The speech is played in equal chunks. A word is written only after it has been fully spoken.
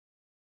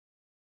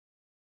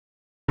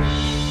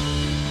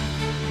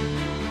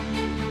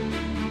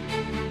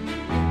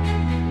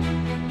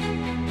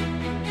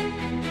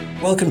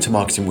Welcome to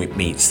Marketing Week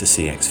Meets the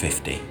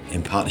CX50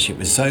 in partnership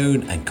with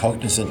Zone and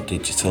Cognizant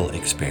Digital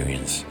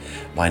Experience.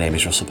 My name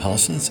is Russell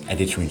Parsons,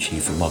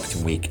 Editor-in-Chief of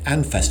Marketing Week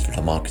and Festival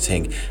of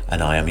Marketing,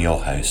 and I am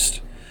your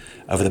host.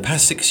 Over the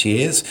past 6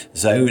 years,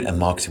 Zone and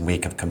Marketing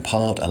Week have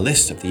compiled a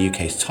list of the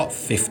UK's top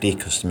 50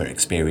 customer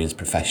experience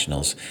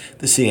professionals,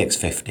 the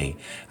CX50.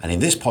 And in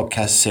this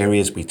podcast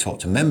series, we talk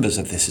to members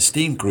of this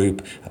esteemed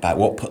group about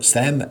what puts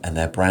them and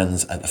their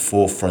brands at the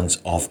forefront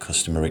of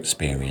customer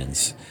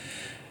experience.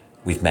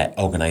 We've met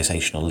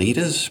organisational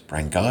leaders,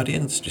 brand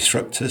guardians,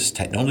 disruptors,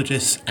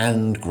 technologists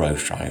and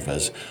growth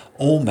drivers,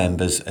 all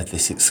members of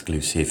this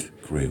exclusive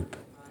group.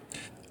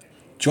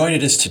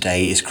 Joining us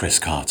today is Chris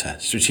Carter,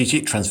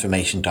 Strategic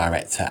Transformation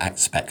Director at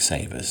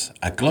Specsavers,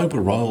 a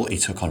global role he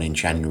took on in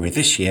January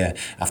this year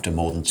after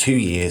more than 2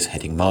 years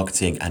heading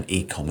marketing and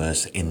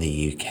e-commerce in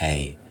the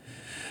UK.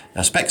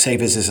 Now,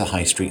 Specsavers is a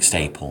high street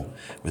staple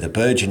with a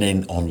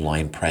burgeoning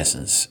online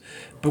presence.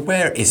 But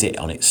where is it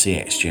on its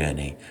CX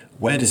journey?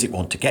 Where does it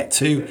want to get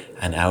to?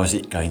 And how is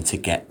it going to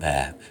get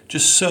there?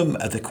 Just some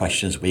of the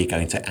questions we're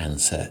going to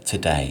answer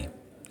today.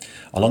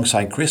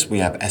 Alongside Chris, we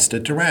have Esther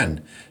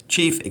Duran,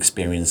 Chief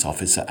Experience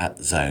Officer at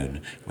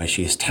Zone, where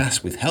she is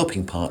tasked with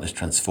helping partners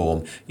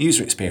transform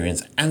user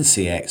experience and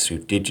CX through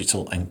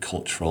digital and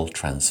cultural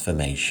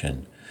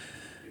transformation.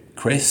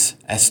 Chris,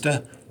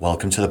 Esther,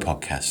 welcome to the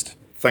podcast.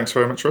 Thanks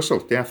very much,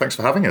 Russell. Yeah, thanks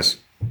for having us.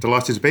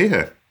 Delighted to be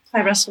here.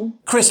 Hi, Russell.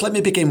 Chris, let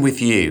me begin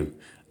with you.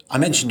 I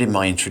mentioned in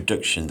my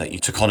introduction that you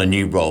took on a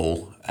new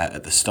role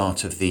at the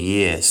start of the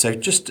year. So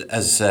just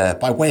as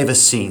by way of a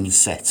scene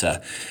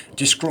setter,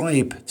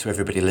 describe to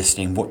everybody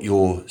listening what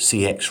your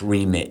CX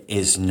remit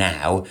is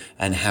now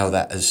and how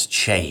that has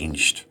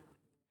changed.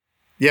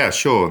 Yeah,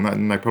 sure.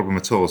 No problem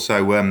at all.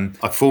 So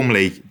I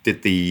formerly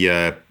did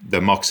the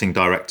marketing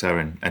director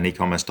and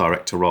e-commerce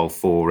director role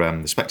for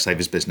the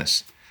Specsavers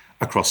business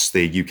across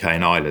the UK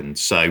and Ireland.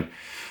 So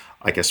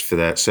I guess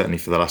certainly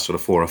for the last sort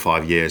of 4 or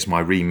 5 years, my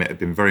remit had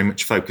been very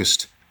much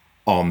focused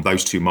on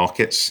those two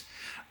markets,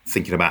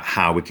 thinking about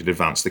how we could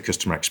advance the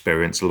customer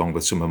experience along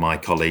with some of my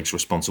colleagues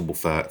responsible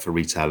for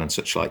retail and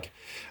such like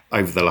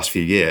over the last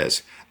few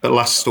years. But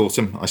last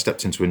autumn, I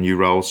stepped into a new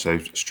role, so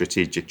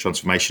Strategic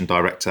Transformation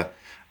Director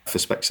for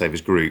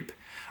Specsavers Group.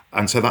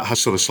 And so that has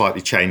sort of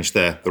slightly changed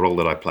the role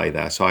that I play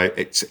there. So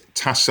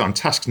I'm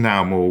tasked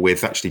now more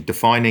with actually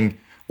defining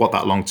what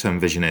that long-term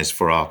vision is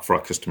for our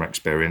customer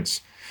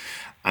experience,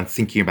 and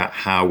thinking about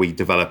how we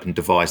develop and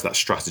devise that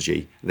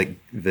strategy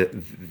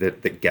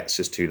that gets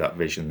us to that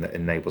vision, that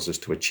enables us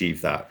to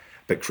achieve that.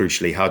 But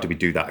crucially, how do we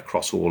do that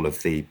across all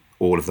of the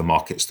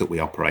markets that we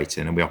operate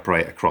in? And we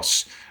operate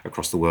across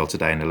the world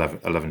today in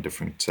 11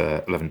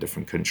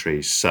 different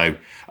countries. So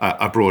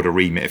a broader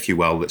remit, if you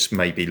will, that's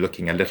maybe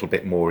looking a little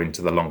bit more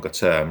into the longer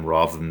term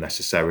rather than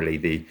necessarily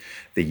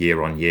the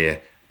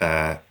year-on-year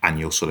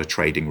annual sort of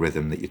trading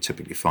rhythm that you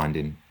typically find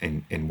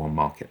in one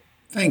market.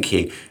 Thank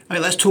you.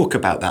 Let's talk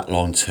about that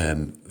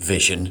long-term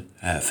vision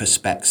for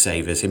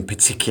Specsavers, in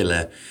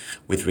particular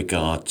with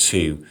regard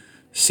to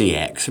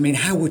CX. I mean,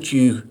 how would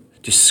you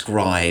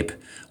describe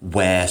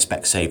where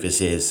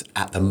Specsavers is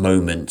at the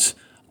moment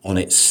on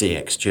its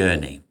CX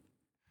journey?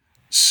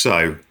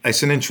 So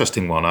it's an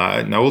interesting one.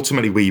 Now,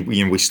 ultimately,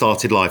 we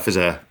started life as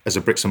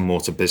a bricks and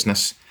mortar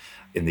business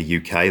in the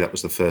UK. That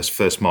was the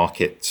first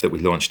market that we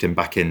launched in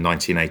back in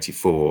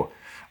 1984.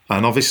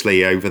 And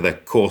obviously, over the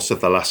course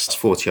of the last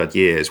 40 odd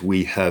years,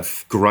 we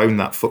have grown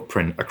that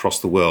footprint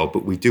across the world,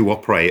 but we do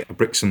operate a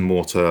bricks and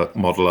mortar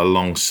model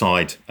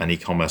alongside an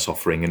e-commerce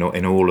offering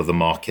in all of the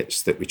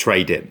markets that we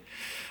trade in.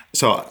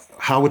 So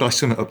how would I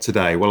sum it up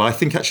today? Well, I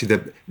think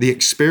actually the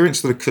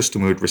experience that a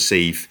customer would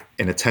receive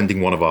in attending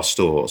one of our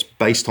stores,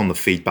 based on the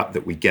feedback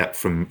that we get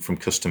from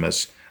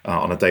customers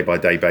on a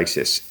day-by-day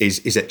basis,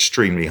 is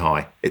extremely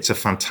high. It's a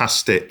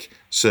fantastic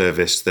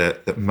service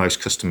that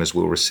most customers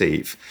will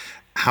receive.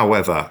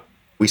 However,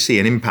 we see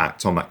an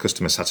impact on that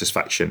customer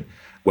satisfaction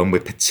when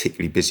we're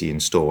particularly busy in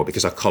store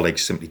because our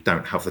colleagues simply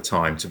don't have the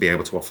time to be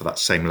able to offer that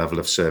same level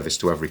of service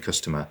to every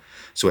customer.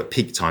 So at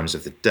peak times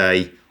of the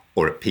day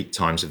or at peak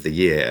times of the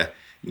year,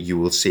 you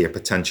will see a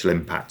potential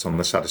impact on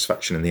the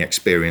satisfaction and the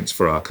experience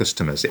for our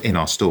customers in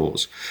our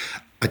stores.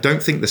 I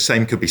don't think the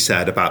same could be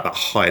said about that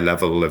high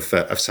level of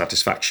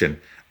satisfaction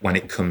when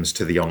it comes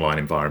to the online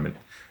environment.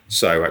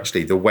 So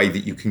actually, the way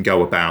that you can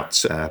go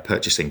about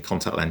purchasing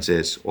contact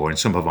lenses, or in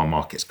some of our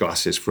markets,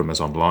 glasses from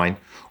us online,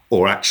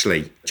 or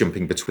actually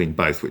jumping between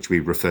both, which we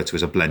refer to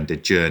as a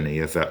blended journey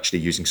of actually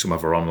using some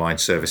of our online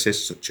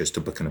services, such as to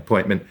book an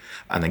appointment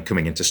and then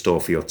coming into store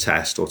for your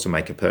test or to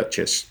make a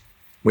purchase.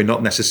 We're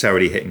not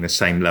necessarily hitting the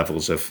same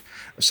levels of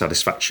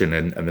satisfaction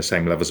and the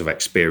same levels of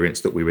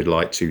experience that we would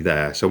like to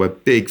there. So a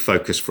big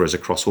focus for us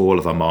across all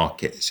of our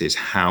markets is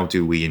how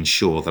do we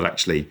ensure that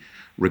actually,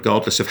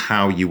 regardless of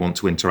how you want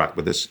to interact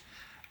with us,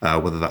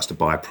 whether that's to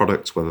buy a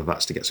product, whether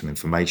that's to get some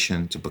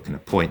information, to book an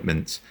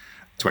appointment,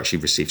 to actually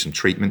receive some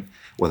treatment,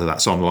 whether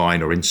that's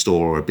online or in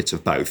store or a bit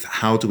of both,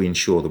 how do we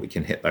ensure that we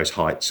can hit those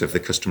heights of the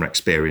customer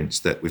experience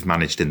that we've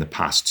managed in the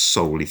past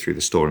solely through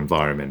the store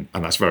environment?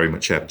 And that's very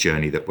much a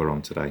journey that we're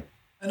on today.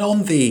 And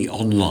on the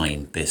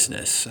online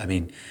business, I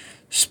mean,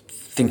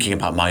 thinking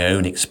about my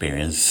own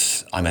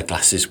experience, I'm a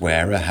glasses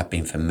wearer, have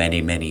been for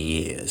many, many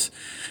years.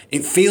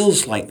 It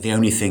feels like the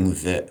only thing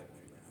that,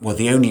 well,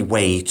 the only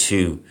way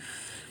to,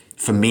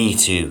 for me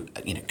to,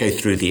 go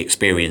through the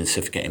experience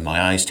of getting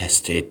my eyes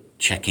tested,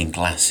 checking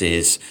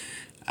glasses,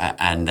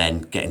 and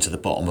then getting to the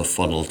bottom of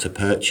funnel to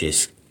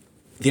purchase,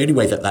 the only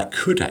way that that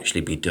could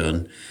actually be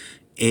done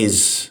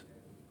is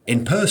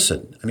in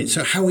person. I mean,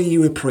 so how are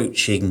you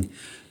approaching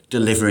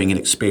delivering an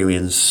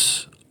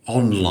experience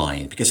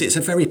online? Because it's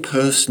a very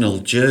personal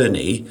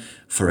journey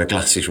for a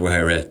glasses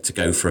wearer to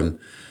go from,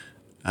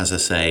 as I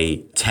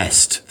say,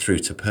 test through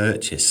to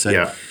purchase.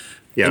 So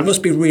it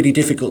must be really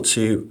difficult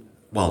to,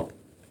 well,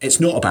 it's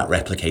not about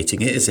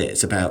replicating it, is it?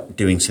 It's about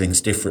doing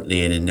things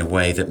differently and in a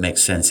way that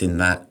makes sense in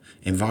that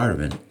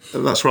environment.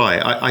 That's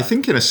right. I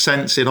think in a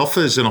sense it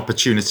offers an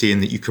opportunity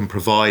in that you can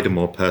provide a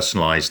more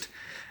personalised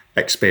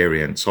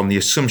experience on the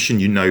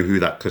assumption you know who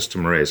that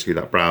customer is, who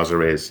that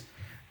browser is.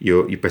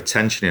 You're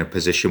potentially in a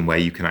position where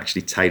you can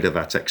actually tailor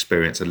that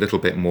experience a little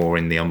bit more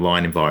in the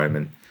online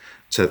environment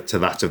to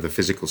that of the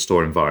physical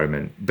store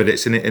environment. But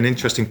it's an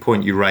interesting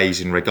point you raise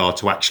in regard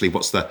to actually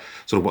what's the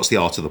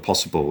art of the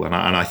possible. And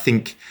I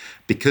think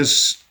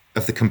because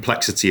of the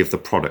complexity of the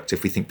product,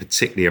 if we think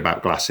particularly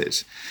about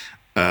glasses,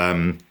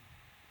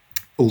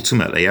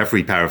 ultimately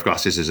every pair of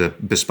glasses is a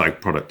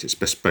bespoke product. It's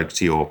bespoke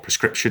to your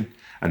prescription.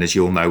 And as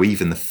you all know,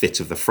 even the fit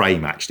of the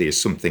frame actually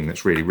is something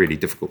that's really, really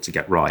difficult to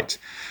get right.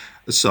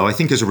 So I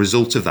think as a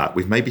result of that,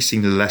 we've maybe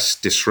seen less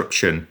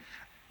disruption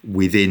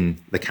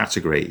within the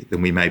category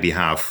than we maybe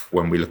have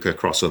when we look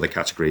across other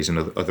categories and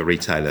other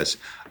retailers.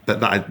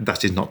 But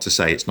that is not to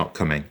say it's not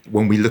coming.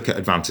 When we look at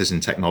advances in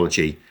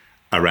technology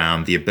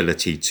around the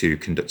ability to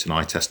conduct an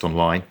eye test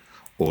online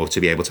or to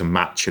be able to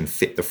match and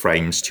fit the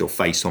frames to your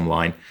face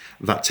online,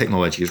 that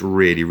technology is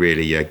really,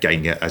 really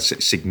gaining a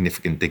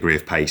significant degree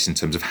of pace in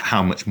terms of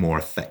how much more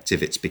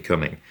effective it's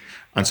becoming.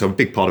 And so a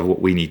big part of what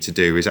we need to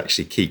do is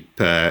actually keep,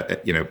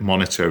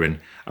 monitor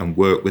and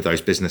work with those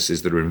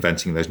businesses that are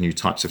inventing those new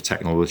types of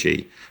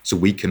technology so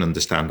we can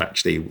understand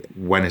actually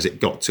when has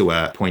it got to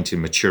a point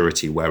in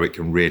maturity where it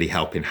can really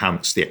help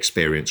enhance the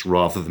experience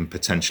rather than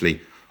potentially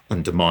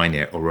undermine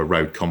it or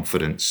erode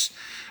confidence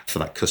for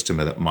that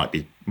customer that might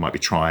be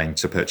trying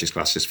to purchase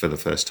glasses for the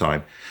first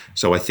time.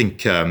 So I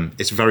think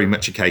it's very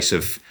much a case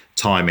of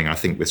timing, I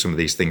think, with some of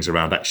these things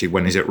around actually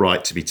when is it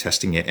right to be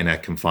testing it in a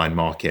confined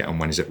market and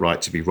when is it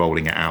right to be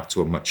rolling it out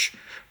to a much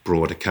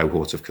broader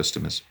cohort of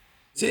customers.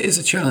 It is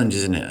a challenge,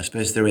 isn't it? I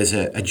suppose there is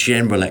a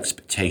general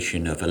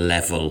expectation of a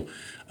level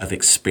of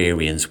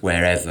experience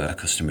wherever a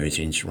customer is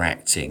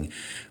interacting,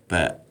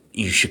 but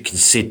you should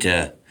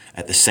consider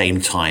at the same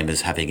time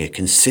as having a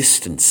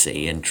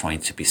consistency and trying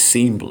to be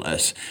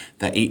seamless,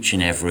 that each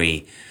and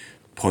every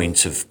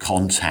point of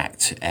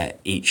contact at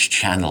each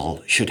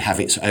channel should have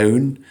its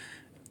own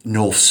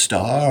North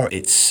Star,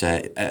 its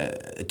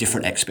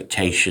different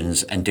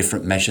expectations and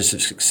different measures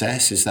of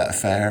success. Is that a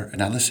fair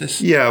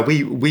analysis? Yeah,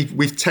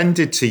 we've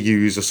tended to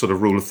use a sort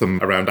of rule of thumb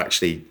around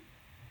actually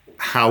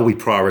how we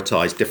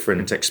prioritize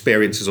different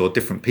experiences or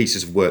different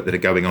pieces of work that are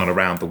going on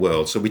around the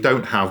world. So we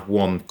don't have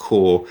one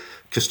core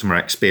customer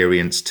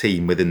experience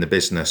team within the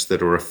business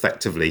that are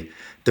effectively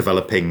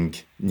developing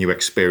new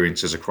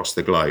experiences across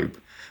the globe.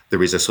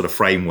 There is a sort of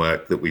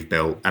framework that we've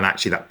built, and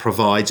actually that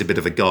provides a bit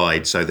of a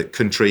guide so that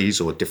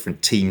countries or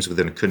different teams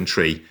within a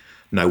country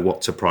know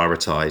what to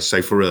prioritize.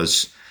 So for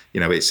us,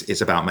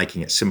 it's about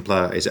making it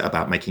simpler. Is it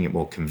about making it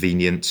more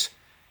convenient?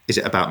 Is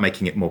it about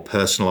making it more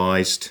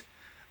personalized,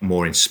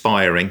 more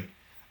inspiring?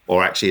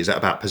 Or actually, is it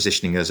about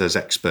positioning us as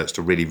experts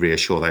to really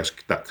reassure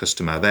that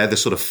customer? They're the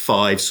sort of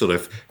 5 sort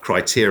of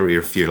criteria,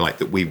 if you like,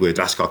 that we would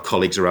ask our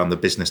colleagues around the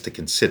business to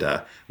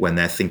consider when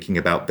they're thinking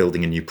about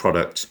building a new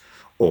product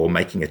or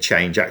making a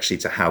change actually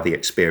to how the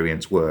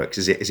experience works.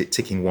 Is it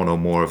ticking one or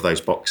more of those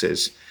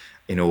boxes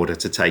in order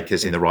to take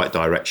us in the right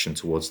direction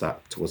towards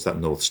that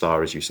North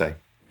Star, as you say?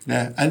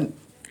 Yeah, and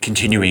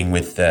continuing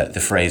with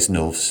the phrase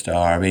North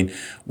Star, I mean,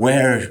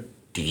 where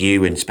do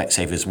you and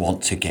Specsavers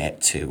want to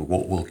get to?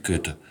 What will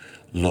good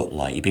look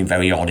like? You've been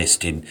very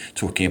honest in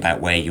talking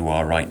about where you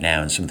are right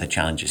now and some of the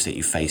challenges that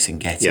you face in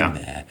getting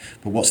there.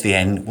 But what's the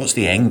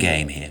end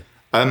game here?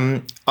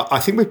 I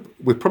think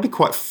we're probably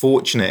quite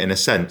fortunate in a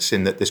sense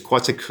in that there's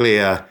quite a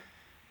clear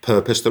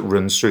purpose that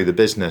runs through the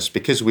business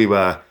because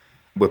we're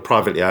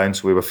privately owned.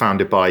 So we were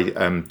founded by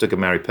Doug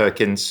and Mary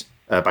Perkins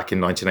back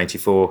in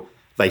 1984.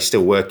 They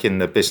still work in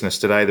the business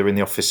today. They're in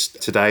the office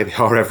today. They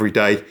are every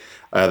day.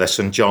 Their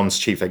son John's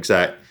chief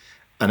exec.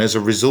 And as a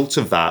result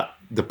of that,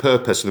 the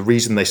purpose, the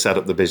reason they set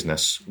up the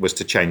business was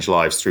to change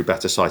lives through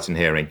better sight and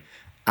hearing.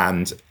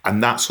 And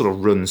that sort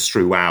of runs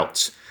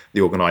throughout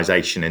the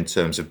organisation in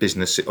terms of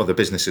business or the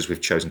businesses we've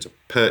chosen to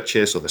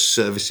purchase or the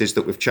services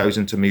that we've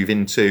chosen to move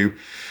into.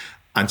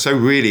 And so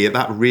really,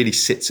 that really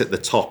sits at the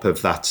top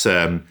of that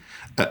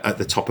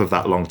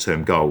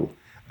long-term goal.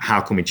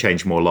 How can we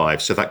change more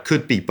lives? So that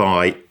could be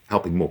by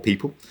helping more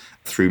people.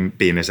 through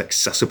being as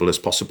accessible as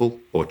possible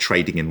or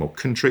trading in more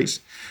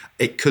countries.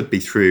 It could be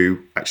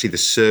through actually the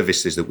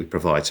services that we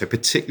provide. So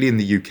particularly in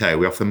the UK,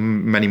 we offer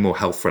many more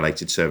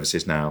health-related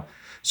services now.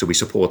 So we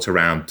support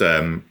around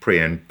pre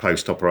and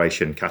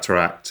post-operation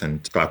cataract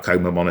and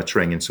glaucoma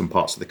monitoring in some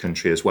parts of the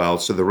country as well.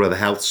 So there are other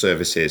health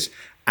services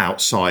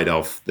outside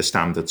of the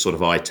standard sort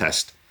of eye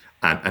test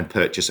and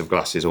purchase of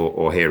glasses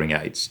or hearing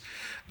aids.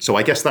 So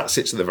I guess that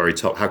sits at the very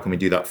top. How can we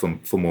do that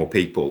for more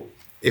people?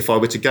 If I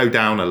were to go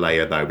down a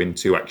layer, though,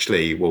 into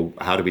actually, well,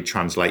 how do we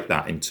translate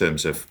that in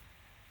terms of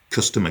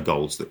customer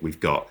goals that we've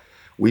got?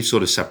 We've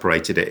sort of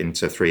separated it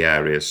into three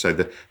areas. So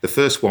the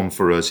first one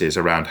for us is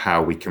around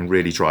how we can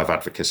really drive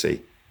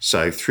advocacy.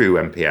 So through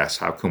MPS,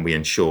 how can we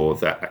ensure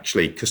that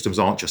actually customers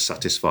aren't just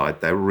satisfied,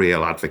 they're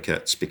real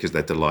advocates because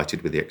they're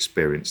delighted with the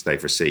experience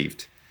they've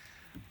received.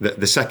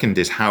 The second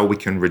is how we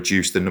can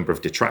reduce the number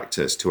of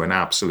detractors to an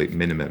absolute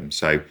minimum.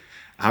 So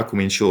how can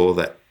we ensure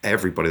that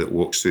everybody that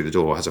walks through the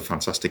door has a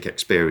fantastic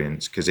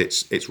experience? Because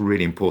it's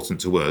really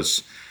important to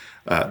us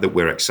that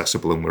we're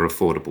accessible and we're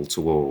affordable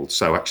to all.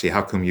 So actually,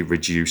 how can you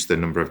reduce the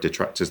number of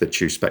detractors that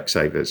choose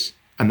Specsavers?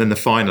 And then the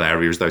final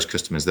area is those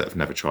customers that have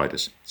never tried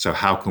us. So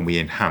how can we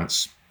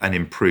enhance and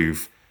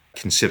improve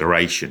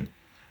consideration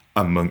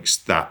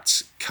amongst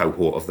that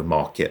cohort of the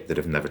market that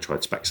have never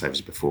tried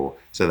Specsavers before?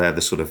 So they're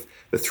the sort of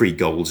the three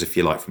goals, if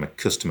you like, from a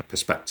customer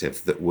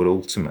perspective that would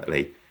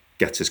ultimately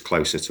get us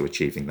closer to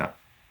achieving that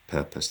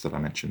purpose that I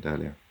mentioned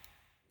earlier.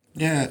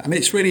 Yeah, I mean,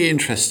 it's really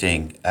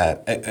interesting.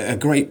 A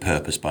great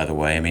purpose, by the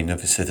way. I mean,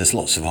 obviously, there's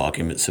lots of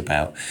arguments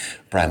about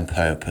brand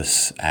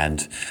purpose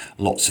and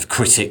lots of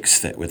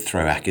critics that would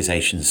throw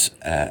accusations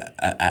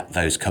at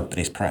those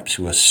companies, perhaps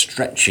who are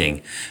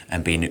stretching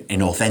and being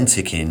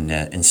inauthentic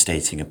in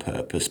stating a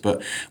purpose.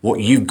 But what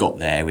you've got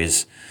there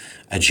is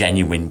a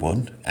genuine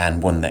one,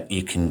 and one that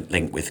you can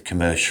link with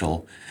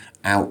commercial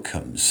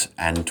outcomes,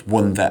 and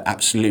one that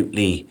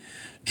absolutely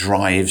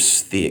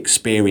drives the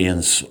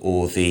experience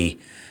or the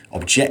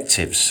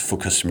objectives for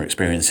customer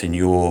experience in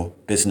your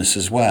business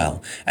as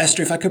well.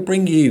 Esther, if I could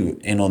bring you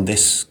in on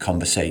this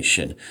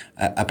conversation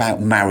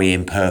about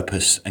marrying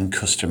purpose and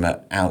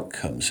customer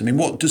outcomes. I mean,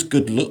 what does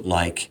good look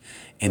like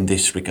in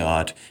this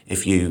regard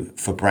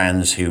for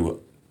brands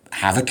who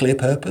have a clear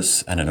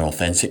purpose and an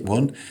authentic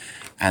one,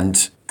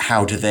 and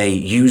how do they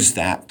use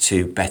that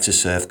to better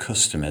serve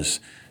customers?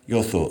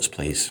 Your thoughts,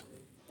 please.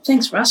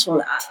 Thanks,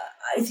 Russell.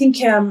 I think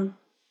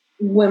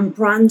when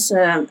brands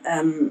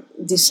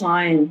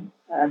design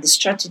the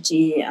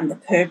strategy and the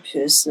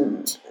purpose,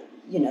 and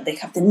they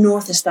have the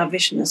North Star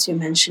vision, as you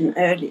mentioned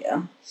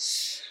earlier,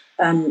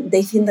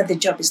 they think that the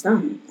job is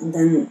done, and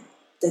then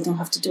they don't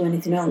have to do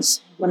anything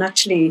else. When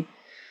actually,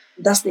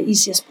 that's the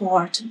easiest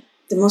part.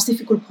 The most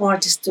difficult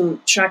part is to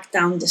track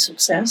down the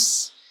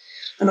success,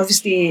 and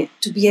obviously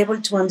to be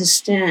able to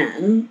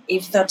understand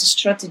if that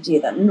strategy,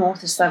 that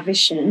North Star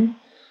vision,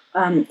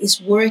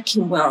 is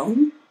working well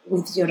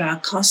with your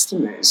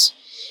customers.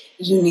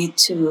 You need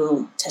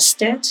to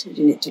test it,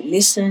 you need to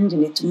listen, you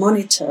need to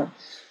monitor,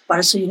 but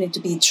also you need to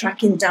be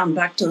tracking down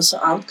back those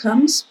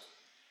outcomes,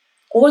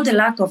 or the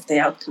lack of the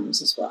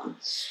outcomes as well,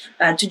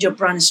 to your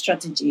brand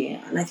strategy.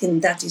 And I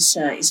think that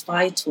is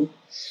vital.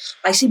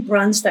 I see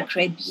brands that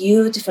create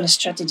beautiful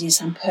strategies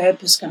and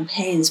purpose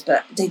campaigns,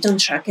 but they don't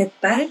track it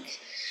back.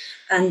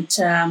 And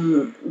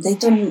they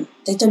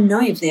don't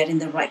know if they're in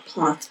the right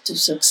path to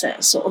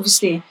success. So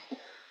obviously,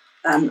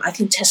 I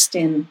think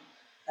testing,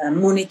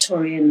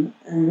 monitoring,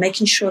 and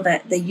making sure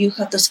that you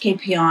have those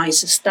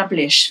KPIs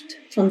established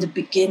from the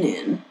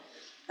beginning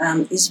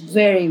is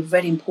very,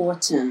 very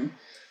important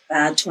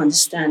to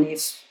understand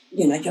if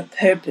your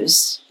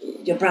purpose,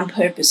 your brand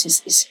purpose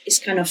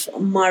is kind of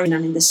marrying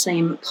and in the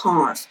same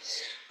path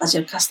as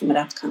your customer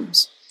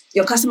outcomes.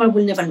 Your customer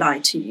will never lie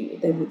to you.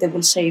 They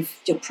will say if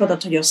your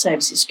product or your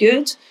service is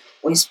good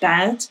or is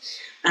bad,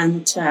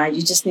 and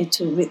you just need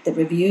to read the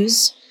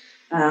reviews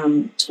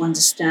to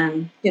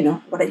understand,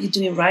 what are you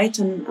doing right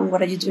and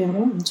what are you doing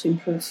wrong to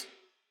improve.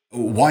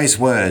 Wise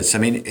words. I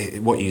mean,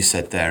 what you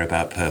said there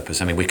about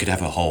purpose, I mean, we could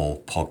have a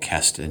whole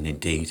podcast, and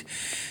indeed,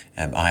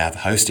 I have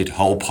hosted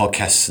whole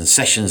podcasts and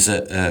sessions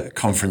at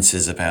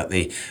conferences about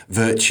the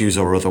virtues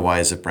or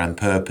otherwise of brand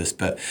purpose.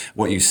 But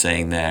what you're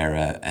saying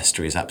there,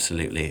 Esther, is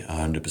absolutely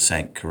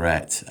 100%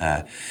 correct.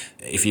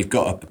 If you've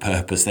got a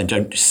purpose, then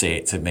don't just see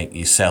it to make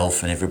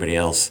yourself and everybody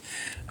else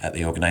at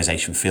the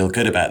organisation feel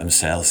good about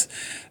themselves.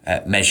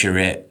 Measure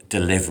it,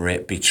 deliver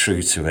it, be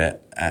true to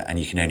it, and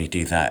you can only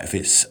do that if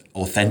it's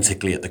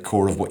authentically at the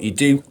core of what you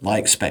do,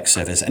 like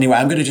Specsavers. Anyway,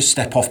 I'm going to just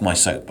step off my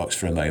soapbox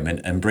for a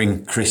moment and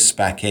bring Chris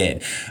back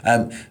in.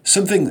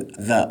 Something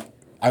that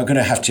I'm going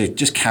to have to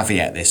just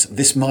caveat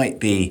this might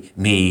be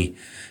me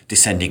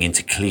descending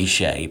into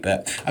cliche,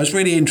 but I was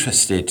really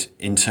interested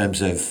in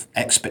terms of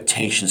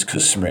expectations,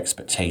 customer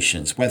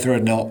expectations, whether or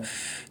not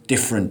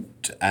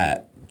different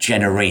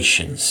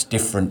generations,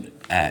 different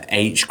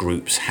age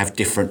groups have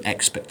different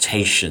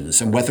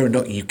expectations, and whether or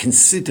not you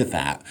consider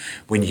that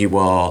when you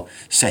are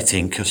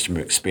setting customer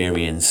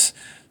experience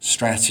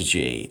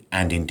strategy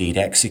and indeed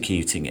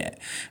executing it.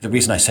 The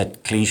reason I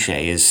said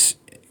cliche is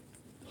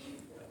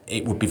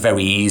it would be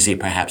very easy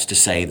perhaps to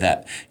say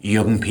that the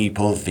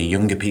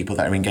younger people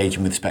that are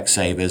engaging with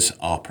Specsavers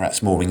are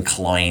perhaps more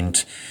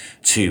inclined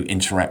to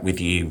interact with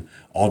you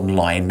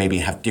online, maybe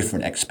have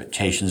different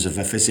expectations of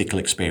a physical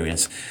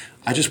experience.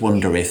 I just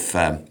wonder if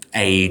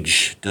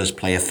age does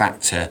play a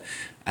factor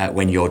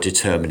when you're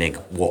determining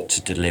what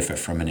to deliver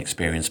from an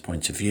experience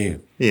point of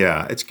view.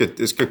 Yeah, it's good.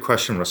 It's a good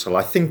question, Russell.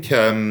 I think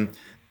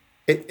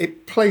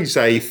it plays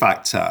a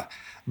factor.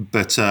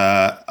 But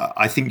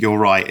I think you're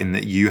right in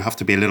that you have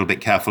to be a little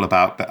bit careful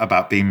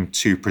about being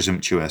too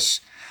presumptuous.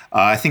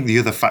 I think the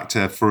other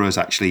factor for us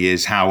actually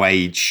is how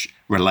age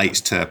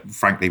relates to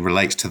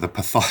the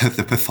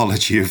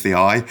pathology of the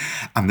eye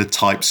and the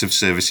types of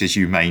services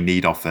you may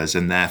need offers,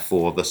 and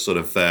therefore the sort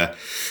of the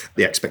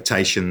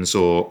expectations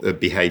or the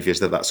behaviours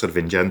that sort of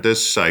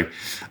engenders. So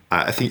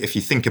I think if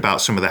you think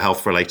about some of the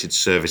health-related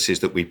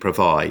services that we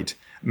provide,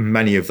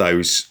 many of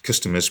those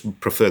customers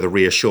prefer the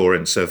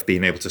reassurance of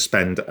being able to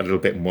spend a little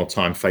bit more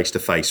time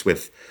face-to-face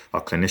with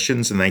our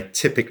clinicians, and they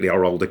typically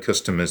are older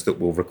customers that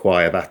will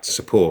require that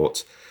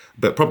support.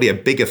 But probably a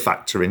bigger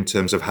factor in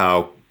terms of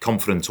how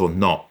confident or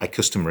not a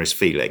customer is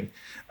feeling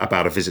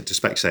about a visit to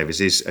Specsavers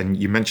is, and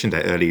you mentioned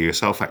it earlier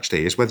yourself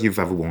actually, is whether you've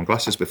ever worn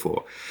glasses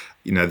before.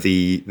 You know,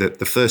 the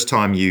first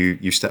time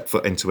you step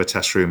foot into a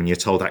test room and you're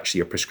told actually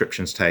your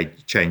prescription's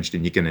changed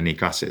and you're going to need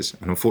glasses.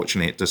 And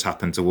unfortunately, it does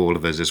happen to all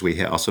of us as we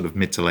hit our sort of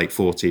mid to late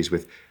 40s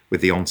with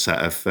the onset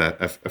of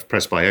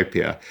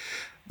presbyopia.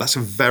 That's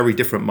a very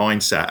different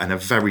mindset and a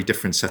very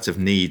different set of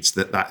needs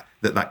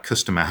that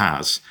customer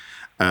has.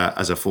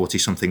 As a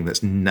 40-something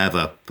that's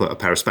never put a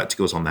pair of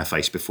spectacles on their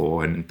face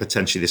before, and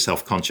potentially the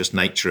self-conscious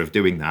nature of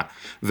doing that,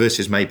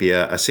 versus maybe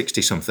a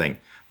 60-something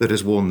that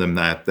has worn them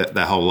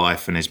their whole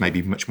life and is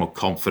maybe much more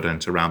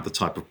confident around the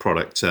type of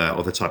product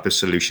or the type of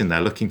solution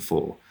they're looking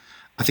for.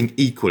 I think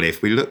equally,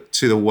 if we look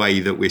to the way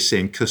that we're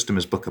seeing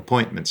customers book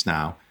appointments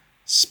now,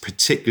 it's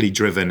particularly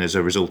driven as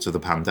a result of the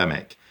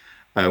pandemic.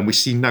 We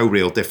see no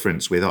real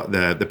difference with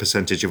the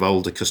percentage of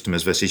older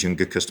customers versus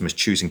younger customers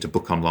choosing to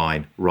book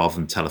online rather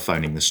than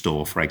telephoning the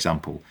store, for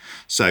example.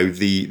 So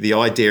the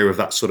idea of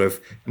that sort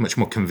of much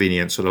more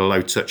convenient, sort of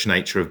low-touch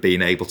nature of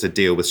being able to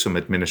deal with some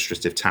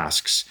administrative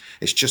tasks,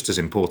 it's just as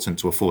important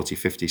to a 40,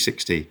 50,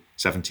 60,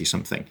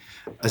 70-something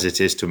as it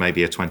is to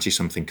maybe a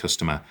 20-something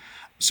customer.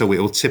 So it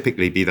will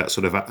typically be that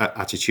sort of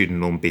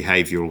attitudinal and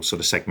behavioural sort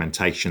of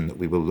segmentation that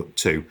we will look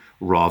to,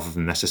 rather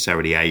than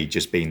necessarily age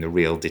as being the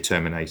real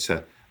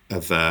determinator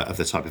of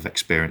the type of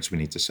experience we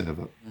need to serve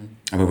up.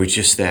 I mean, we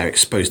just there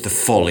exposed the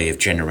folly of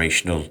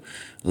generational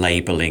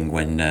labelling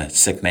when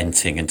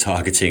segmenting and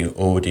targeting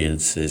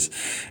audiences.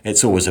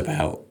 It's always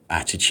about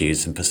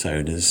attitudes and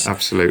personas.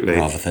 Absolutely.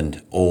 Rather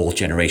than all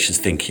generations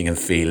thinking and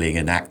feeling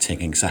and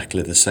acting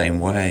exactly the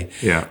same way.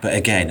 Yeah. But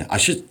again, I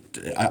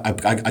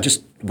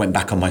just went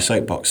back on my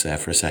soapbox there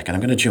for a second. I'm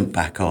going to jump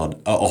back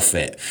off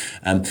it.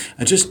 And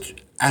just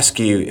ask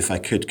you, if I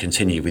could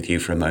continue with you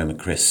for a moment,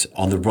 Chris,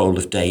 on the role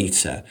of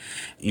data.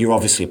 You're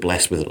obviously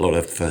blessed with a lot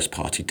of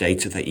first-party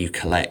data that you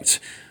collect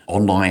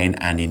online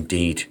and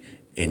indeed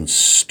in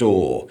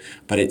store.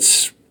 But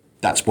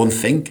that's one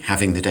thing,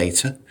 having the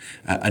data.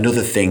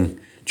 Another thing,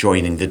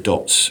 joining the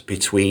dots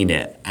between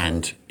it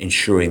and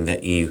ensuring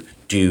that you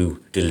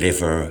do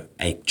deliver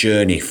a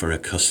journey for a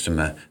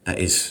customer that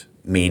is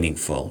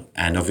meaningful.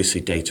 And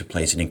obviously data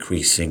plays an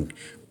increasing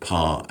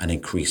part, an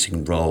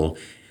increasing role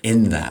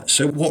in that.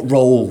 So what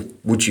role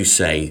would you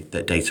say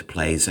that data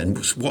plays, and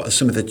what are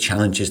some of the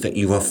challenges that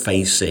you are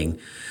facing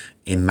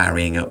in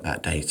marrying up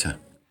that data?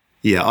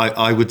 Yeah,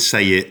 I would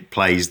say it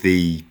plays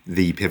the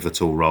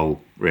pivotal role,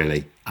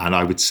 really. And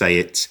I would say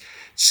it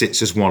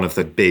sits as one of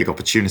the big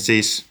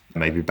opportunities,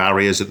 maybe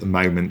barriers at the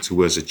moment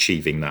to us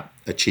achieving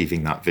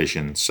that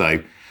vision.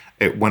 So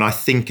when I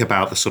think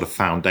about the sort of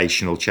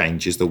foundational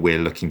changes that we're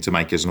looking to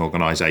make as an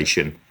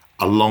organisation,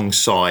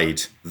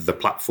 alongside the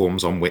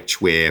platforms on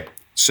which we're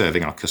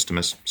serving our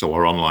customers, so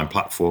our online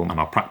platform and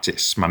our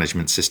practice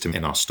management system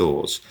in our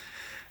stores,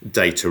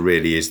 data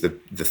really is the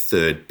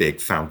third big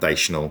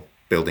foundational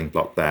building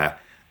block there.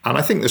 And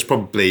I think there's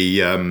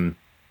probably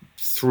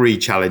three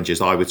challenges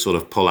I would sort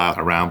of pull out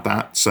around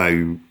that.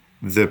 So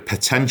the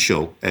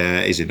potential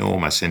is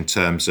enormous in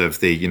terms of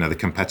the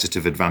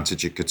competitive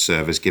advantage it could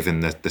serve us, given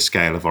the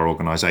scale of our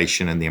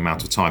organisation and the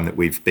amount of time that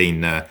we've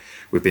been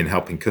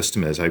helping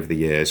customers over the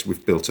years.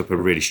 We've built up a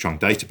really strong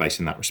database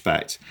in that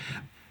respect.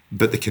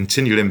 But the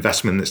continual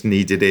investment that's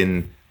needed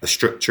in the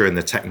structure and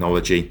the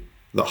technology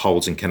that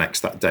holds and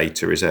connects that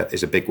data is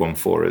a big one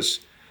for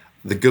us.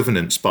 The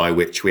governance by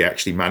which we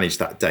actually manage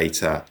that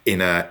data in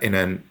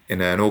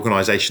an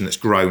organisation that's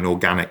grown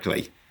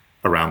organically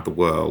around the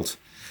world.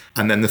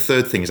 And then the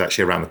third thing is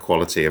actually around the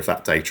quality of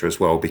that data as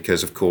well,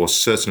 because of course,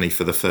 certainly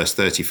for the first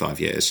 35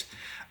 years,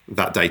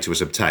 that data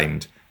was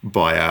obtained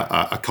by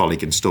a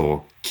colleague in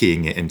store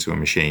keying it into a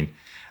machine,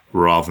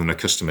 rather than a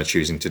customer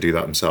choosing to do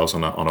that themselves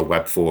on a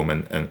web form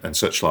and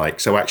such like.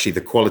 So actually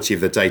the quality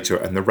of the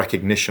data and the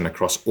recognition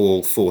across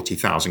all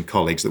 40,000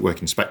 colleagues that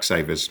work in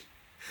Specsavers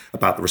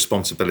about the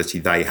responsibility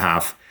they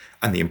have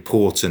and the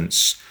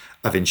importance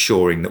of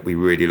ensuring that we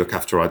really look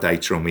after our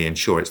data and we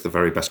ensure it's the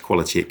very best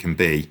quality it can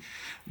be.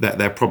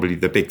 They're probably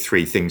the big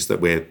three things that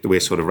we're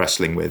sort of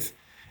wrestling with.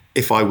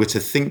 If I were to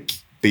think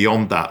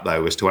beyond that,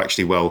 though, as to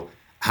actually, well,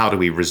 how do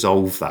we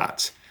resolve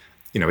that?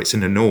 It's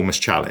an enormous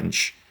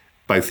challenge,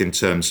 both in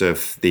terms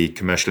of the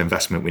commercial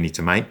investment we need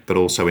to make, but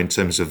also in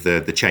terms of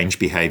the change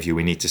behavior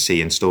we need to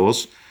see in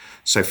stores.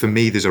 So for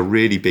me, there's a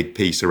really big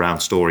piece around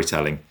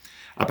storytelling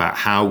about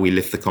how we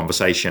lift the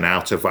conversation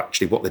out of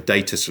actually what the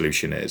data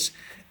solution is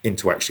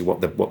into actually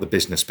what the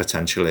business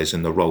potential is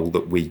and the role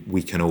that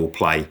we can all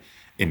play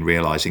in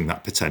realizing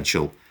that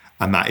potential.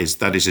 And that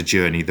is a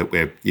journey that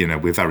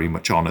we're very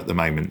much on at the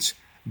moment.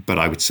 But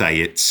I would say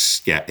it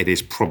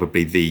is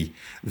probably the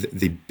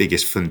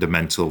biggest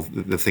fundamental,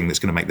 the thing that's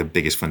going to make the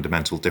biggest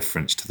fundamental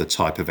difference to the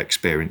type of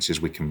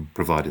experiences we can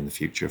provide in the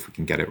future if we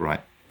can get it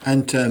right.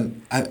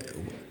 And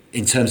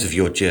in terms of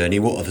your journey,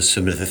 what are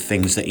some of the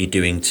things that you're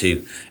doing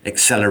to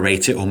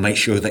accelerate it or make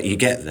sure that you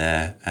get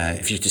there?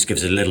 If you just give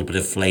us a little bit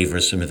of flavour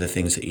of some of the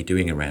things that you're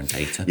doing around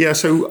data. Yeah,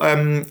 so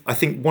I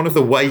think one of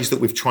the ways that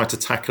we've tried to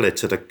tackle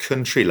it at a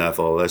country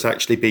level has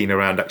actually been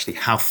around actually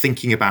how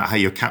thinking about how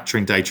you're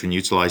capturing data and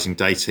utilising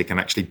data can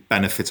actually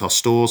benefit our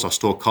stores, our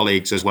store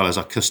colleagues, as well as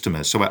our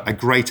customers. So a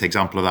great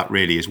example of that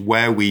really is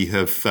where we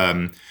have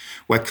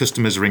where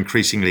customers are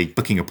increasingly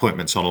booking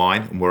appointments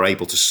online and we're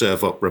able to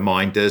serve up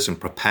reminders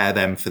and prepare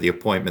them for the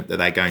appointment that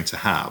they're going to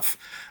have.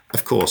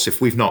 Of course,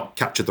 if we've not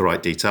captured the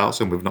right details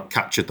and we've not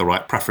captured the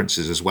right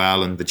preferences as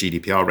well and the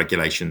GDPR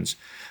regulations,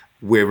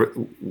 we're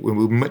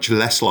much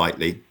less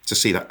likely to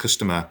see that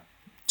customer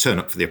turn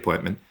up for the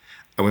appointment,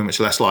 and we're much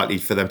less likely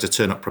for them to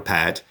turn up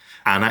prepared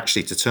and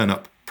actually to turn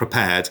up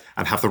prepared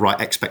and have the right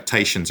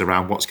expectations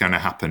around what's going to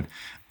happen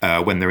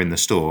when they're in the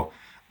store.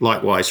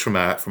 Likewise, from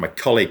a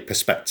colleague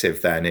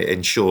perspective, then it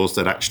ensures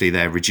that actually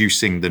they're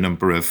reducing the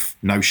number of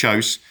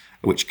no-shows,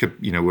 which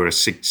were a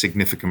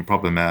significant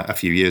problem a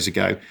few years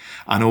ago,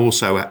 and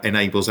also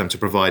enables them to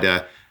provide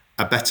a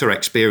better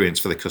experience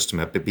for the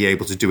customer, but be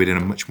able to do it in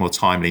a much more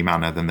timely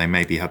manner than they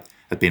maybe had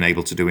been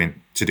able to do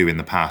in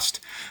the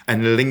past.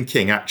 And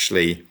linking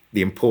actually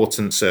the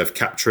importance of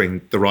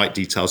capturing the right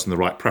details and the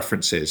right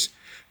preferences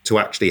to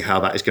actually how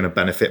that is going to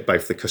benefit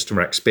both the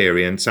customer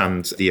experience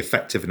and the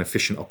effective and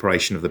efficient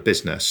operation of the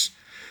business,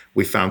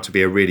 we found to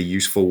be a really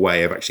useful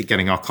way of actually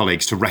getting our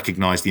colleagues to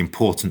recognise the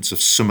importance of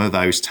some of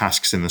those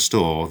tasks in the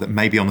store that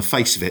maybe on the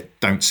face of it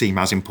don't seem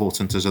as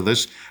important as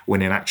others,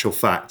 when in actual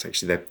fact,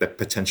 actually they're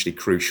potentially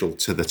crucial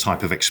to the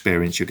type of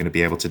experience you're going to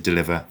be able to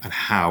deliver and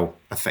how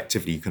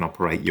effectively you can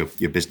operate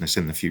your business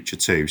in the future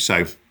too.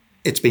 So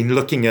it's been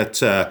looking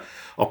at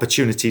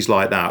opportunities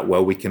like that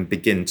where we can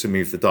begin to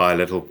move the dial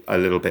a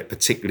little bit,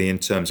 particularly in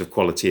terms of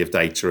quality of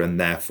data, and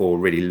therefore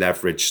really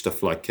leverage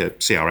stuff like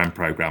CRM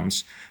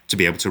programs to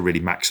be able to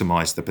really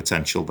maximize the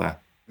potential there.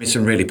 There's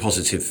some really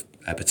positive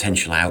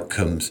potential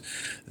outcomes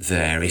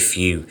there if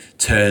you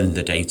turn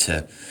the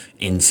data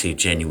into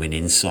genuine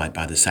insight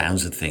by the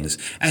sounds of things.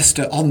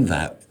 Esther, on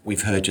that,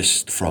 we've heard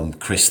just from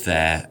Chris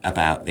there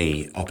about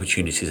the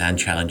opportunities and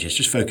challenges,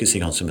 just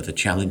focusing on some of the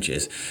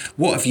challenges.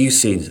 What have you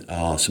seen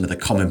are some of the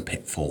common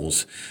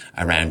pitfalls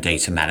around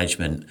data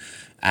management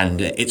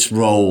and its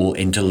role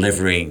in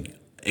delivering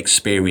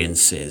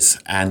experiences,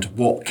 and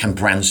what can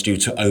brands do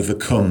to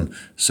overcome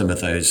some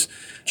of those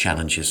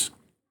challenges?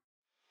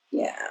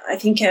 Yeah, I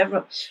think,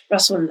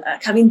 Russell,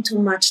 having too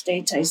much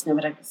data is never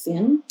a good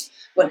thing.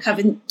 Well,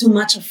 having too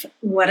much of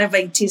whatever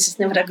it is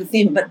never a good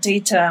thing, but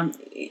data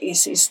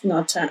is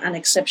not an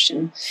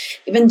exception.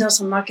 Even though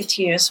some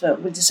marketeers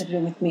will disagree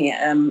with me,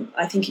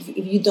 I think if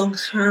you don't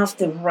have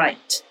the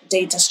right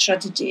data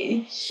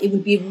strategy, it will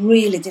be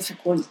really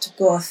difficult to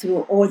go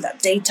through all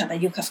that data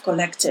that you have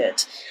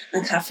collected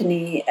and have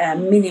any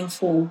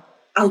meaningful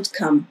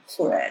outcome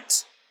for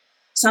it.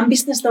 Some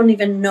businesses don't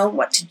even know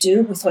what to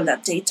do with all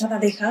that data that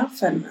they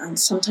have, and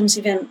sometimes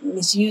even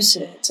misuse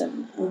it.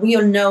 And we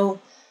all know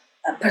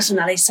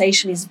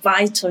personalization is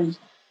vital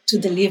to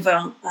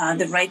deliver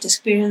the right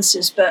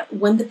experiences. But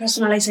when the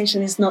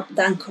personalization is not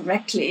done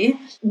correctly,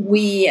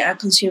 we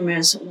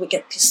consumers, we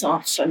get pissed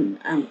off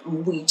and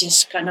we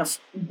just kind of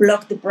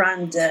block the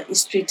brand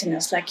is treating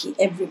us like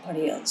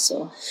everybody else.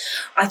 So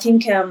I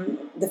think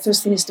the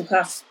first thing is to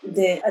have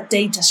a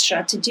data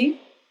strategy.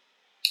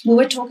 We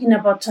were talking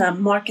about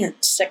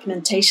market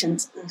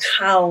segmentations and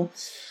how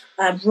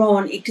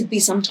wrong it could be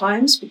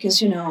sometimes,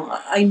 because,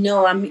 I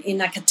know I'm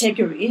in a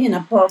category, in a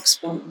box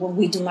when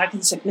we do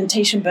market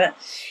segmentation, but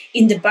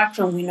in the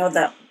background, we know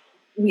that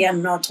we are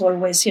not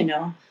always,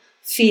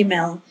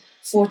 female,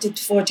 40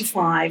 to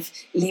 45,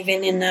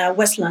 living in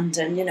West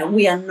London,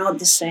 we are not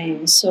the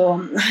same.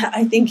 So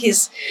I think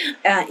it's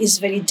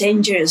very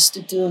dangerous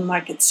to do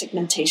market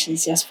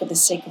segmentations just for the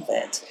sake of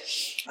it.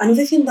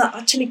 Another thing that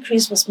actually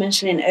Chris was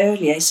mentioning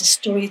earlier is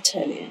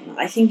storytelling.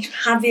 I think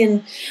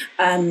having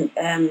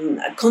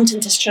a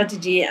content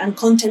strategy and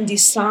content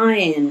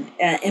design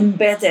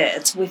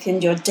embedded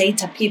within your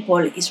data people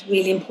is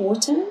really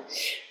important,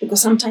 because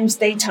sometimes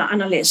data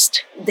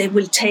analysts, they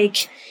will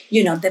take,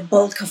 the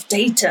bulk of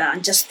data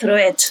and just throw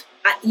it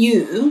at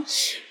you,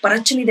 but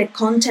actually the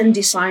content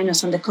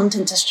designers and the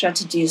content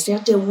strategists, they're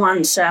the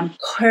ones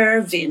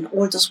curving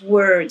all those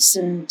words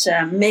and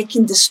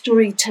making the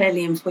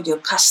storytelling for your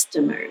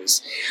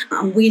customers.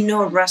 And we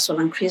know, Russell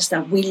and Chris,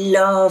 that we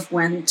love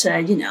when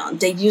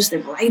they use the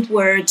right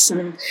words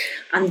and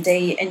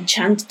they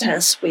enchant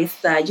us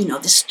with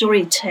the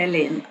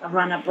storytelling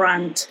around a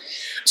brand.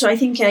 So I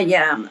think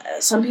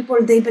some people,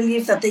 they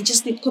believe that they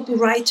just need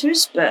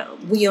copywriters,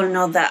 but we all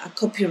know that a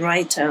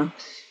copywriter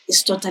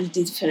is totally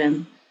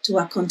different to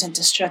a content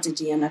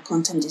strategy and a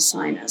content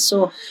designer.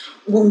 So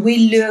when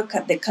we look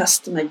at the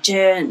customer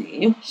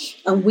journey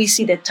and we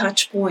see the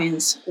touch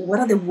points, what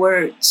are the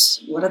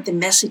words, what are the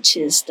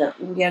messages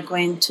that we are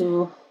going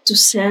to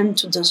send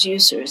to those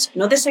users?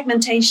 Not the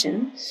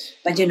segmentation,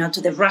 but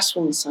to the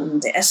Russells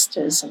and the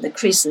Esthers and the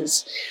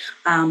Chris's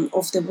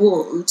of the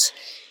world,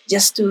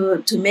 just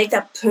to make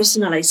that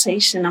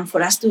personalization and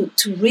for us to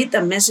read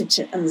the message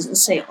and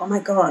say, oh my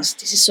gosh,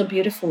 this is so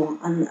beautiful.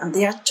 And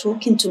they are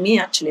talking to me,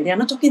 actually. They are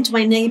not talking to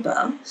my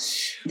neighbor.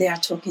 They are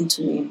talking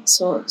to me.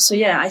 So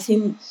I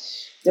think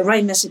the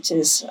right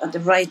messages at the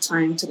right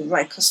time to the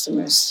right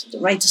customers, the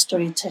right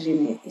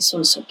storytelling is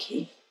also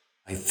key.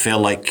 I feel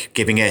like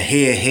giving a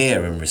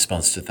here in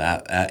response to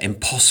that.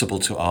 Impossible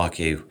to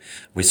argue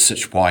with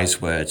such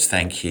wise words.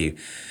 Thank you,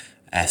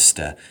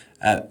 Esther.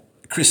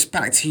 Chris,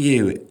 back to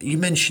you. You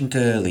mentioned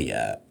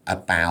earlier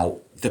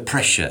about the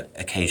pressure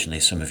occasionally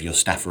some of your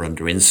staff are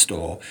under in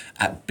store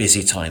at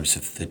busy times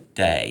of the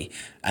day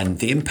and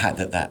the impact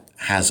that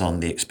has on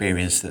the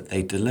experience that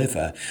they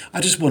deliver. I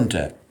just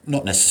wonder,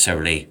 not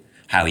necessarily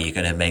how are you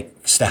going to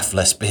make staff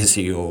less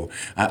busy, or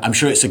I'm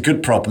sure it's a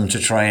good problem to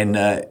try and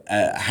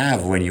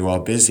have when you are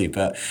busy,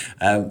 but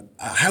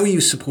how are you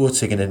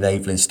supporting and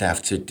enabling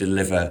staff to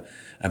deliver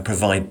and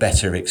provide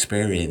better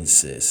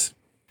experiences?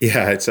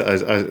 Yeah, it's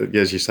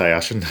as you say, I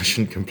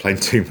shouldn't complain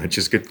too much.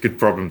 It's a good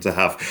problem to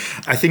have.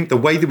 I think the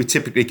way that we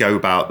typically go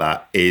about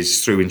that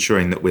is through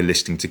ensuring that we're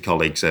listening to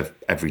colleagues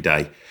every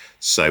day.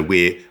 So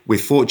we're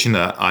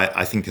fortunate,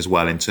 I think, as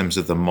well, in terms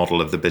of the model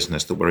of the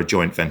business, that we're a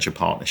joint venture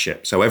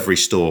partnership. So every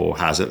store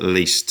has at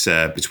least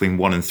between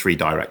 1 and 3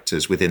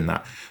 directors within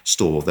that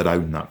store that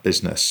own that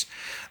business.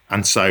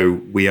 And so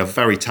we are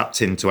very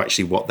tapped into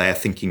actually what they're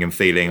thinking and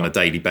feeling on a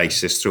daily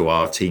basis through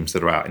our teams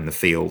that are out in the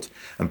field.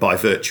 And by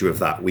virtue of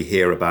that, we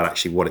hear about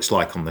actually what it's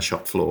like on the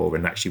shop floor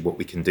and actually what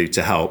we can do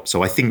to help.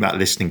 So I think that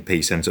listening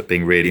piece ends up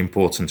being really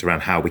important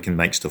around how we can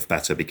make stuff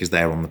better, because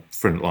they're on the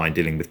front line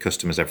dealing with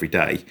customers every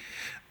day.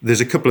 There's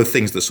a couple of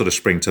things that sort of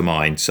spring to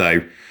mind.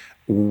 So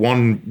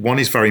one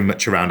is very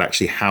much around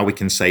actually how we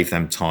can save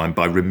them time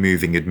by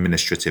removing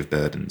administrative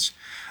burdens.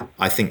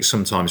 I think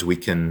sometimes we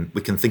can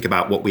think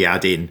about what we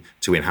add in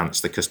to enhance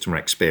the customer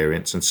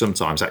experience, and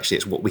sometimes actually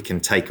it's what we can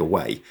take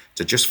away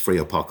to just free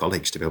up our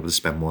colleagues to be able to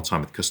spend more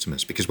time with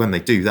customers. Because when they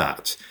do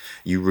that,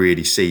 you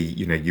really see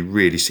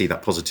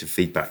that positive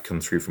feedback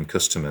come through from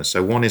customers.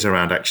 So one is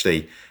around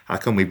actually how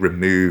can we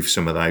remove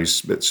some of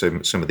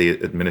the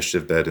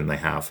administrative burden they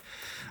have.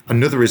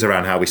 Another is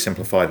around how we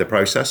simplify the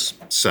process.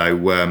 So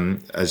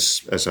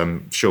as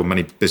I'm sure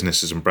many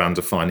businesses and brands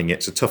are finding,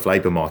 it's a tough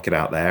labour market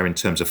out there in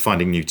terms of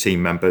finding new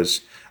team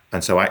members.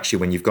 And so actually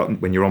when you're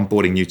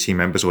onboarding new team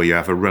members, or you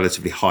have a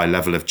relatively high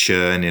level of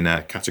churn in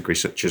a category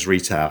such as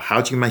retail, how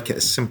do you make it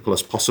as simple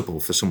as possible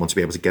for someone to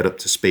be able to get up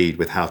to speed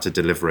with how to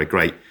deliver a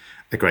great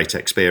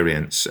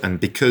experience? And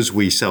because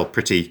we sell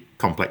pretty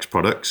complex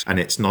products and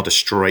it's not a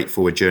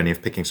straightforward journey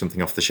of picking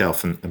something off the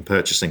shelf and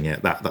purchasing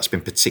it, that's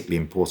been particularly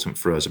important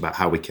for us about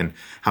how we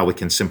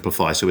can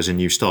simplify. So as a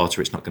new starter,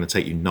 it's not going to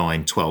take you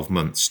 9-12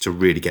 months to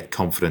really get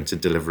confident in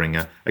delivering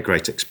a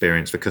great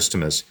experience for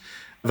customers.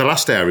 The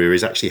last area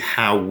is actually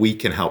how we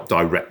can help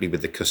directly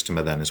with the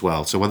customer then as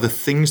well. So are there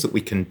things that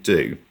we can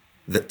do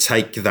that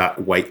take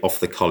that weight off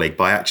the colleague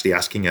by actually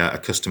asking a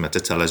customer to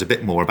tell us a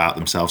bit more about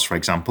themselves, for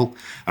example,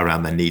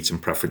 around their needs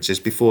and preferences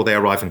before they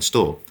arrive in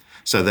store,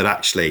 so that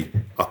actually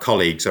our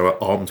colleagues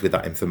are armed with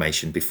that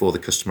information before the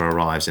customer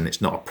arrives, and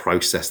it's not a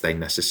process they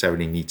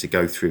necessarily need to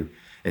go through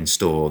in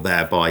store,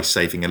 thereby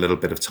saving a little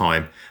bit of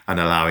time and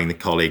allowing the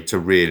colleague to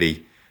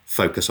really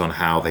focus on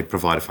how they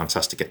provide a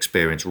fantastic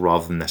experience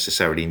rather than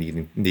necessarily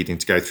needing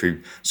to go through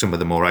some of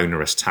the more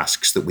onerous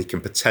tasks that we can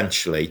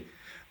potentially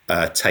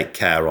take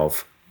care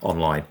of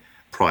online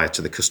prior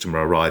to the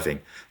customer arriving.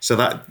 So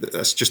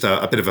that's just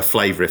a bit of a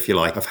flavour, if you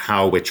like, of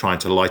how we're trying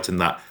to lighten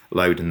that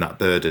load and that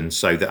burden,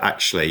 so that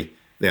actually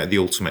the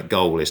ultimate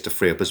goal is to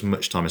free up as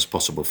much time as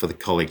possible for the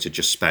colleague to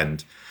just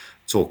spend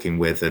talking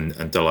with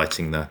and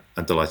delighting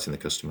the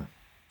customer.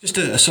 Just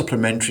a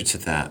supplementary to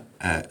that,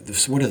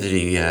 one of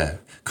the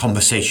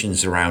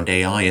conversations around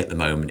AI at the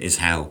moment is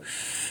how,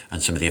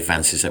 and some of the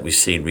advances that we've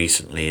seen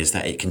recently, is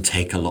that it can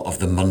take a lot of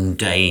the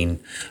mundane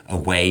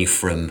away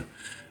from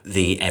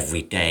the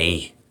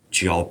everyday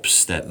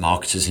jobs that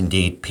marketers,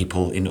 indeed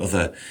people in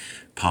other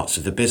parts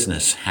of the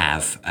business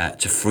have,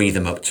 to free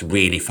them up to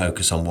really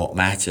focus on what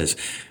matters.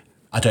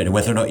 I don't know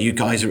whether or not you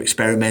guys are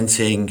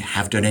experimenting,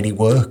 have done any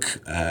work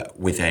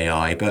with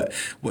AI, but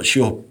what's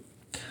your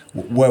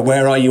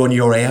Where are you on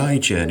your AI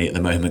journey at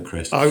the moment,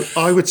 Chris?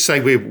 I would say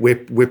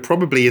we're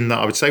probably in that.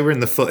 I would say we're in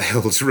the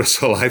foothills,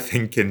 Russell. I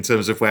think in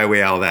terms of where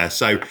we are there.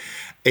 So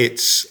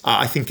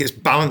I think it's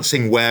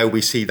balancing where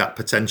we see that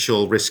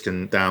potential risk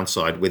and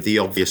downside with the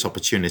obvious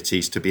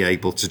opportunities to be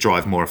able to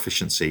drive more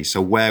efficiency.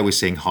 So where we're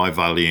seeing high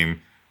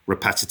volume,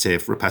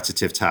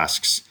 repetitive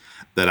tasks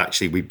that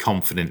actually we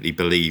confidently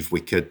believe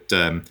we could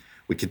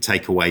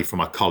take away from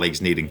our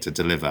colleagues needing to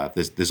deliver.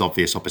 There's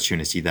obvious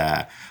opportunity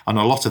there, and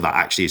a lot of that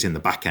actually is in the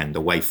back end,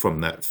 away from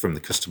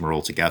the customer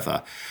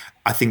altogether.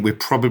 I think we'd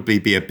probably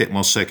be a bit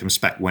more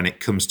circumspect when it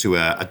comes to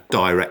a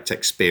direct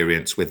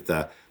experience with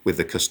the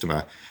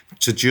customer,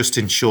 to just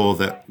ensure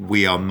that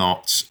we're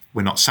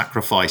not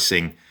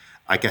sacrificing,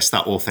 I guess,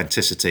 that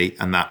authenticity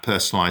and that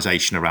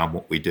personalization around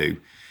what we do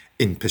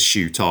in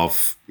pursuit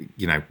of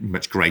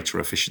much greater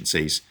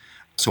efficiencies.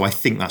 So I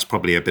think that's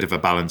probably a bit of a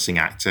balancing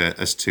act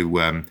as to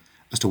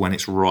when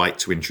it's right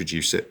to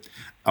introduce it,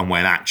 and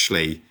when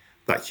actually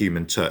that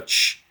human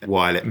touch,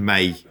 while it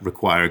may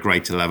require a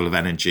greater level of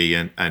energy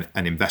and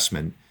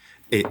investment,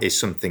 it is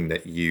something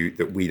that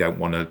we don't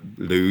want to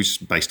lose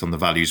based on the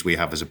values we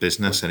have as a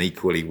business, and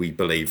equally we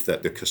believe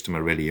that the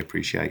customer really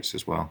appreciates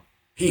as well.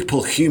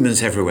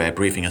 Humans everywhere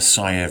breathing a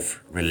sigh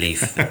of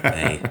relief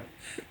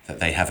that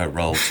they have a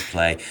role to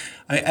play.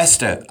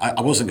 Esther,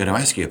 I wasn't going to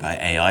ask you about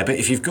AI, but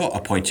if you've got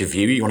a point of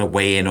view, you want to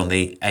weigh in on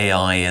the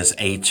AI as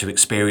aid to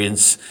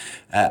experience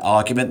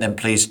argument, then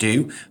please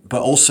do.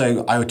 But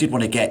also, I did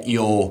want to get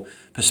your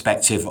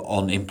perspective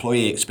on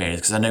employee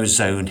experience, because I know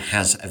Zone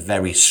has a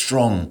very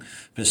strong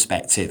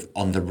perspective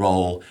on the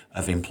role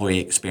of employee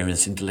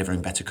experience in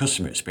delivering better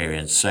customer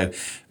experience. So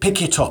pick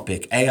your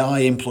topic, AI,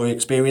 employee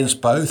experience,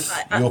 both,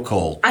 your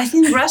call. I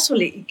think,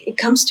 Russell, it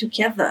comes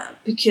together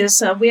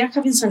because we are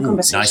having some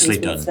conversations nicely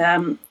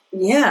done.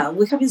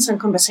 We're having some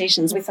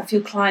conversations with a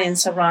few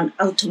clients around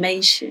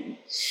automation.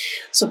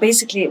 So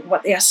basically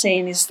what they are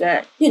saying is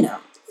that,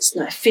 it's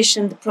not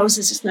efficient, the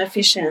process is not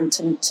efficient,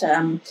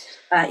 and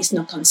it's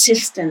not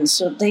consistent.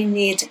 So they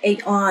need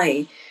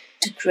AI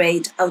to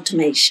create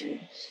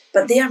automation.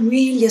 But they are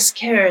really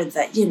scared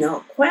that,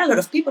 quite a lot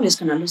of people is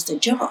going to lose their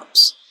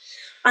jobs.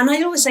 And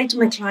I always say to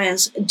my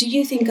clients, do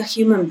you think a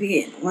human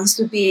being wants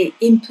to be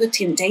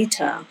inputting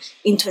data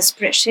into a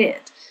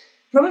spreadsheet?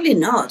 Probably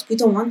not. We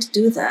don't want to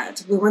do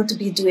that. We want to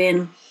be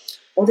doing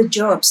all the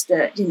jobs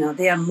that,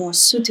 they are more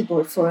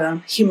suitable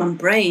for human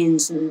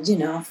brains and,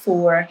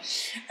 for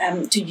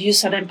to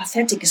use our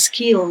empathetic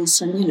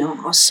skills and,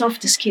 our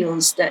soft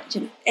skills that,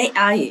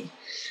 AI,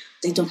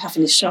 they don't have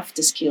any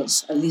soft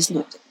skills, at least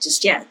not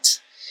just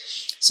yet.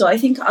 So I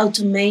think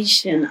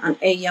automation and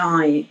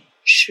AI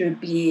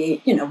should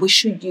be, we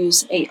should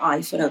use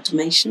AI for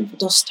automation, for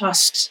those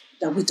tasks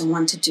that we don't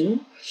want to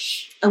do.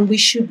 And we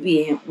should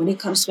be, when it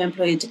comes to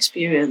employee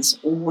experience,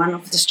 one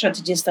of the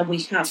strategies that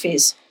we have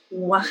is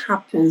what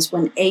happens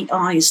when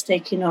AI is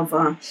taking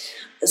over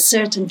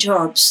certain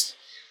jobs.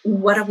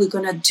 What are we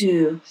going to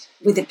do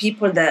with the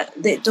people that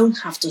they don't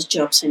have those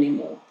jobs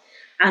anymore?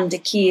 And the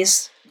key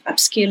is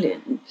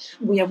upskilling.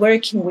 We are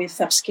working with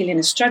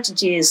upskilling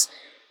strategies.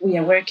 We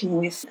are working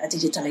with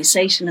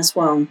digitalization as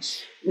well.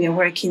 We are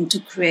working to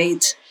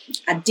create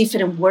a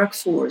different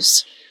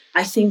workforce.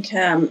 I think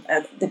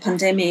the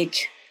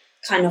pandemic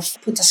kind of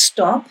put a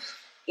stop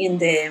in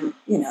the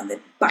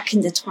back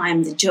in the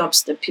time, the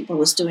jobs that people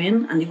was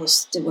doing, and they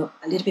were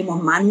a little bit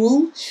more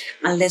manual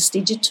and less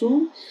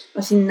digital.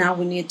 I think now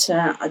we need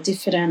a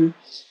different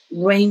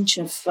range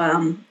of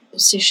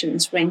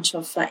positions, range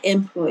of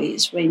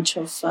employees, range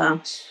of all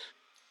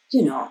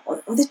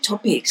the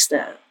topics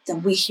that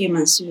we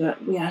humans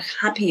we are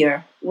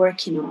happier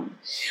working on,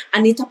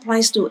 and it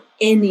applies to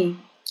any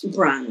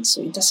brand.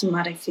 So it doesn't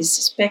matter if it's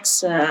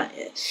Specs,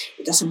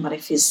 it doesn't matter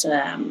if it's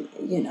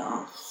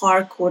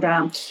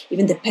hardcore.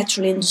 Even the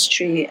petrol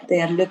industry, they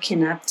are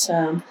looking at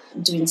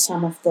doing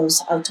some of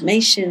those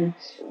automation.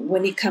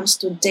 When it comes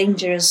to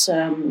dangerous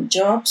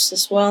jobs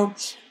as well,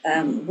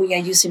 we are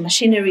using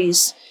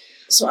machineries.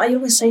 So I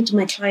always say to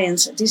my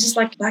clients, this is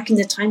like back in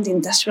the time, the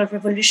Industrial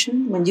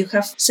Revolution, when you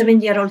have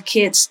 7-year-old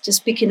kids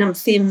just picking up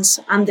things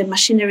under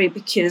machinery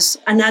because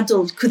an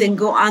adult couldn't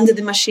go under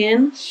the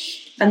machine.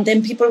 And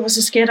then people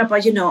was scared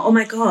about, oh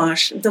my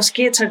gosh, those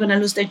kids are going to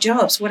lose their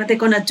jobs. What are they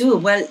going to do?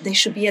 Well, they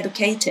should be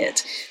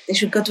educated. They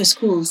should go to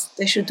schools.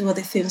 They should do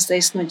other things.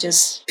 There's not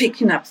just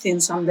picking up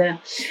things under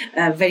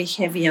very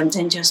heavy and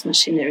dangerous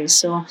machinery.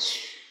 So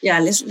yeah,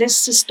 let's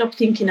stop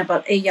thinking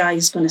about AI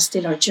is going to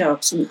steal our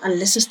jobs, and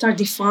let's start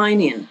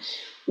defining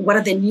what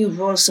are the new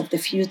roles of the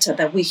future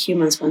that we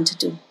humans want to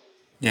do.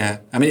 Yeah,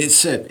 I mean,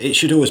 it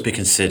should always be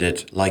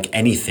considered like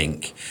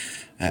anything,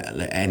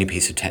 any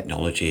piece of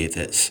technology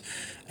that's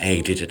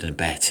aided and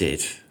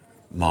abetted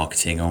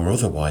marketing or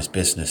otherwise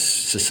business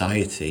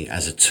society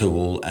as a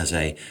tool, as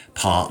a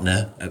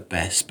partner at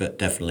best, but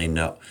definitely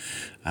not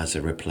as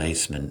a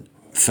replacement.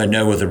 For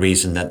no other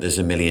reason that there's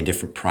a million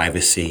different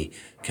privacy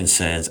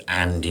concerns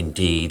and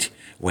indeed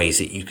ways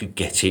that you could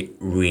get it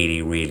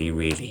really, really,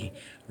 really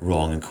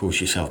wrong and cause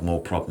yourself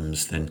more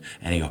problems than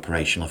any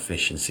operational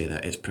efficiency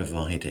that is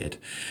provided.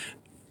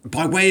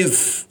 By way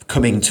of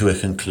coming to a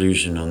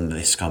conclusion on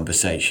this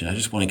conversation, I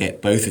just want to get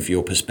both of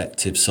your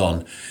perspectives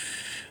on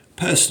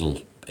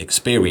personal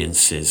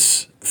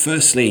experiences.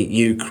 Firstly,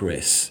 you,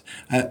 Chris,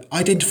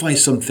 identify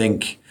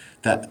something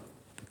that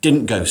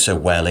didn't go so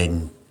well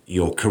in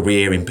your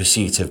career in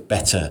pursuit of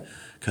better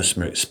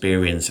customer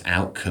experience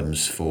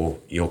outcomes for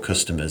your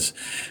customers.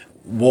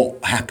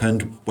 What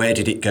happened? Where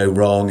did it go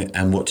wrong?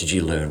 And what did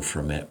you learn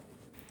from it?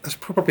 There's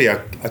probably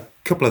a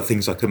couple of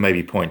things I could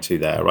maybe point to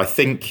there. I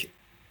think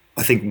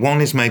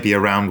one is maybe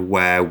around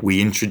where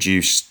we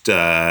introduced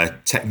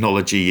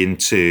technology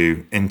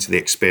into the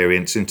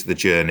experience, into the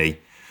journey,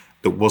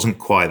 that wasn't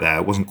quite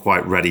there, wasn't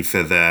quite ready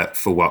for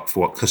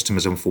what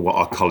customers and for what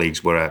our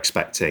colleagues were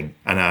expecting.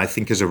 And I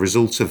think as a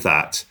result of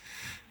that,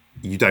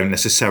 you don't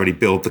necessarily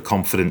build the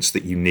confidence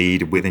that you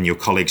need within your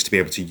colleagues to be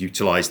able to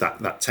utilize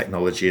that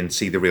technology and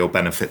see the real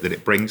benefit that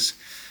it brings.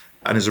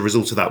 And as a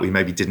result of that, we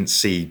maybe didn't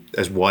see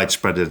as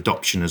widespread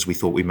adoption as we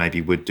thought we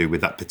maybe would do with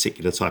that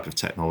particular type of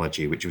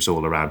technology, which was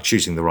all around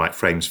choosing the right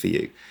frames for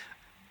you.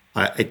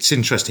 It's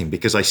interesting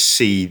because I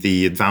see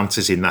the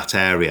advances in that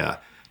area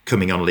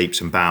coming on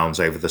leaps and bounds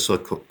over the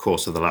sort of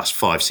course of the last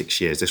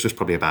 5-6 years. This was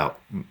probably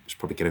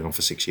getting on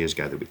for 6 years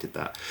ago that we did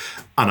that.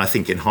 And I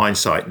think in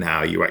hindsight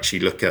now, you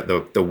actually look at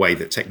the way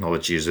that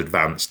technology has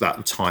advanced,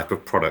 that type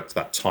of product,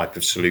 that type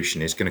of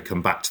solution is going to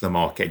come back to the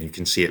market, and you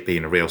can see it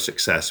being a real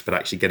success. But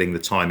actually getting the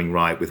timing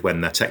right with when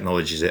the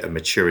technology is at a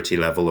maturity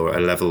level or a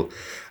level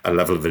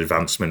of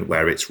advancement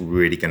where it's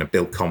really going to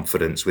build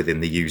confidence within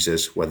the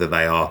users, whether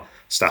they are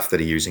staff that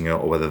are using it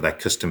or whether they're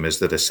customers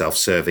that are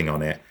self-serving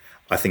on it,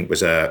 I think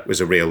was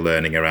a real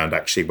learning around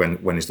actually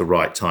when is the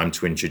right time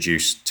to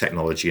introduce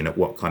technology and at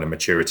what kind of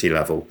maturity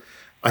level.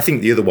 I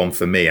think the other one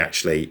for me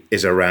actually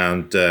is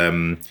around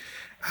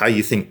how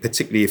you think,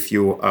 particularly if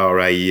you are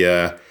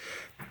a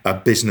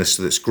business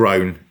that's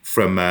grown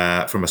from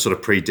a sort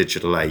of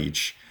pre-digital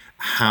age,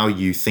 how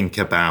you think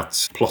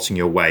about plotting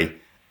your way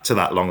to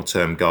that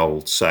long-term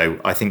goal.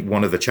 So I think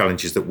one of the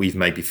challenges that we've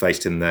maybe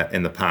faced in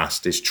the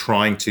past is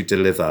trying to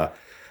deliver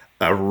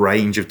a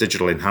range of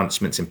digital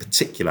enhancements in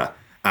particular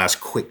as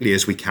quickly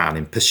as we can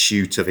in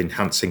pursuit of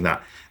enhancing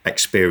that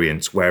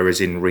experience,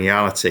 whereas in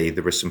reality,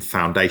 there is some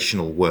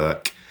foundational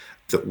work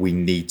that we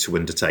need to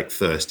undertake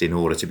first in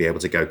order to be able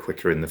to go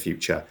quicker in the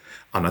future.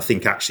 And I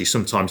think actually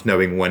sometimes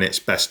knowing when it's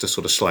best to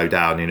sort of slow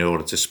down in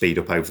order to speed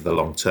up over the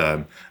long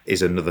term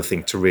is another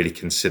thing to really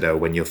consider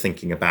when you're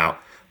thinking about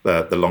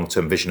the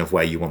long-term vision of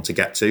where you want to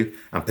get to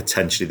and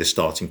potentially the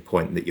starting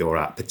point that you're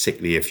at,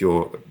 particularly if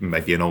you're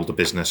maybe an older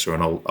business or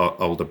an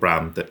older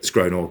brand that's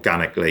grown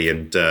organically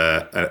and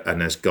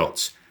has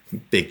got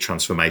big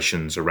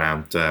transformations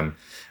around,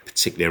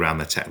 particularly around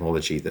the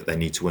technology that they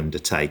need to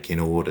undertake in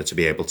order to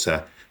be able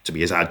to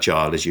be as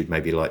agile as you'd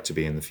maybe like to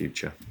be in the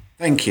future.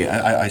 Thank you.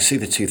 I see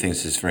the two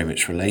things as very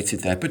much related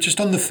there. But just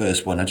on the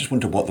first one, I just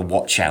wonder what the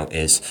watch out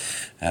is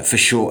for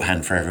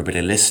shorthand for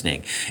everybody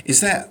listening.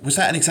 Was that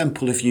an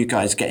example of you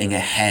guys getting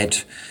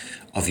ahead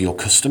of your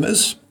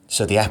customers?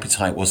 So the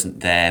appetite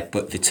wasn't there,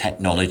 but the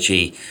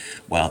technology,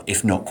 well,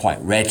 if not quite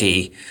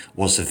ready,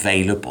 was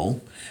available?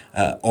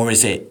 Or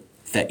is it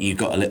that you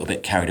got a little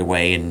bit carried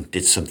away and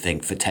did something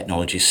for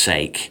technology's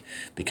sake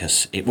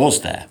because it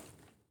was there?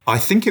 I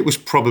think it was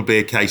probably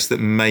a case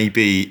that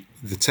maybe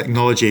the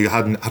technology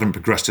hadn't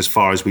progressed as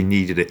far as we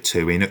needed it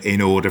to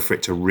in order for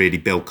it to really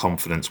build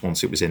confidence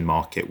once it was in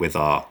market with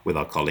our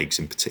colleagues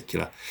in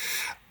particular.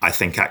 I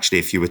think actually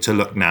if you were to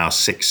look now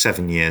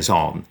 6-7 years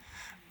on,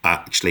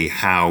 actually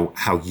how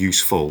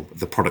useful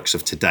the products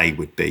of today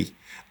would be,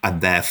 and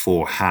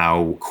therefore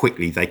how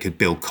quickly they could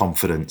build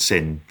confidence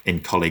in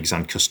colleagues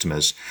and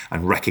customers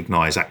and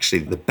recognise actually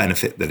the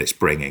benefit that it's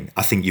bringing.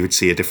 I think you would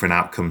see a different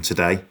outcome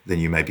today than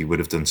you maybe would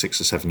have done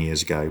 6 or 7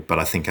 years ago. But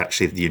I think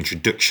actually the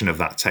introduction of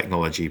that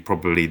technology,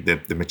 probably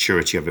the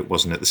maturity of it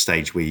wasn't at the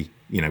stage we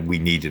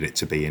needed it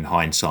to be in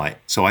hindsight.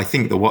 So I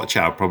think the watch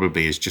out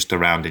probably is just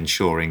around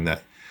ensuring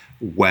that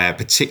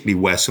particularly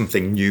where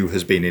something new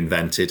has been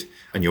invented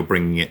and you're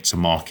bringing it to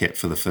market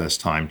for the first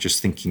time,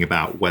 just thinking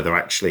about whether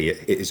actually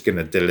it is going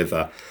to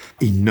deliver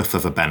enough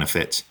of a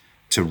benefit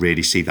to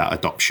really see that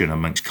adoption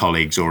amongst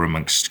colleagues or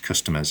amongst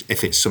customers.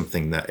 If it's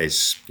something that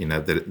is,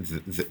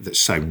 that's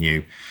so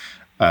new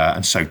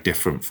and so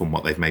different from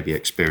what they've maybe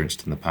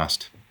experienced in the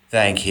past.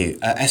 Thank you.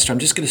 Esther, I'm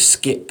just going to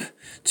skip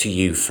to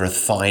you for a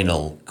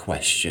final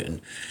question.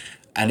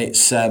 And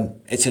it's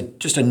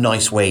just a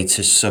nice way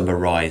to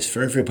summarise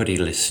for everybody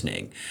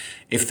listening.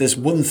 If there's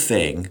one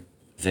thing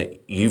that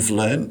you've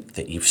learned,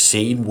 that you've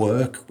seen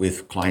work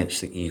with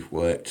clients that you've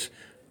worked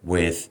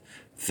with,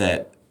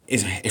 that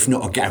is, if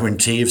not a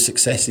guarantee of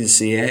success in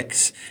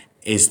CX,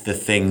 is the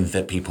thing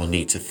that people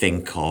need to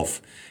think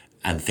of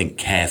and think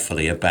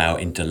carefully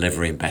about in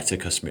delivering better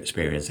customer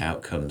experience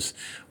outcomes,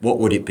 what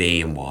would it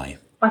be and why?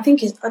 I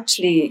think it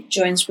actually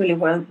joins really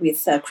well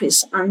with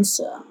Chris'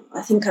 answer.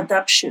 I think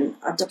adoption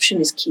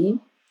is key.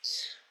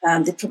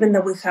 The problem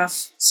that we have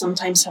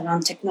sometimes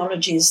around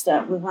technology is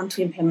that we want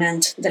to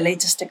implement the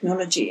latest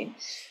technology,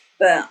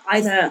 but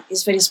either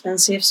it's very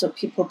expensive, so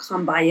people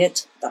can't buy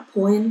it at that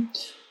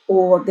point,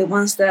 or the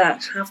ones that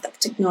have that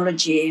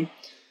technology,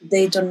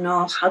 they don't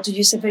know how to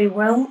use it very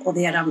well, or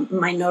they are a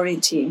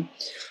minority.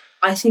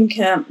 I think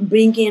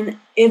bringing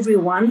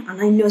everyone, and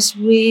I know it's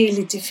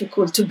really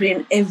difficult to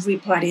bring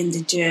everybody in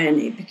the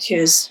journey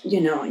because,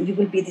 you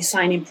will be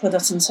designing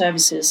products and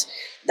services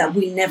that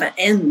will never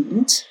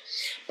end.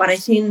 But I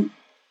think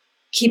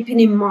keeping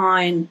in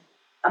mind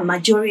a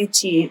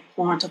majority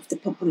part of the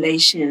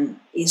population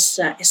is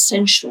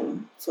essential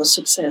for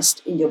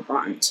success in your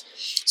brand.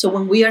 So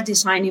when we are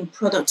designing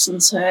products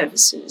and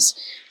services,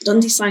 don't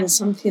design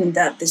something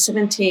that the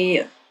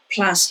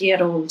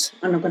 70-plus-year-olds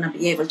are not going to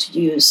be able to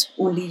use,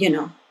 only,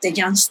 the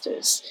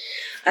youngsters.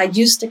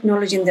 Use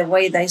technology in the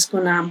way that is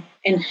going to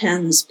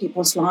enhance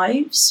people's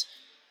lives,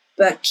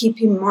 but keep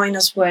in mind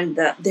as well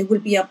that there will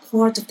be a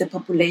part of the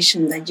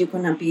population that you're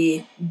going to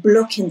be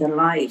blocking their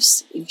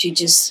lives if you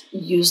just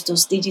use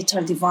those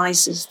digital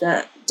devices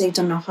that they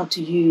don't know how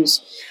to use.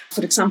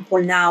 For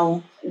example,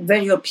 now,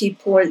 very old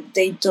people,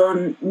 they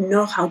don't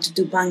know how to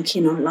do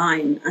banking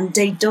online and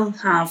they don't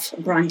have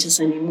branches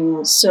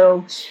anymore.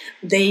 So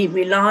they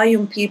rely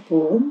on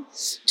people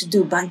to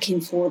do banking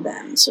for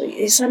them. So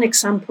it's an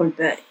example,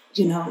 but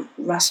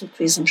Russell,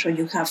 Chris, I'm sure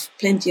you have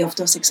plenty of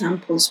those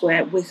examples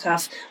where we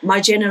have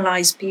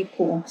marginalized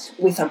people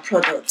with our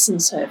products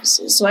and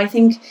services. So I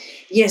think,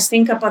 yes,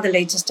 think about the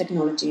latest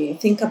technology.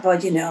 Think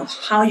about,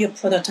 how your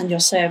product and your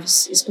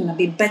service is going to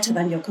be better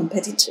than your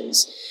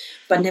competitors.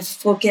 But never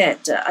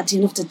forget that at the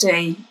end of the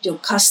day, your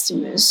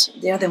customers,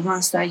 they are the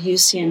ones that are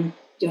using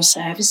your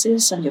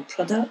services and your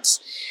products.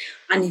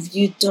 And if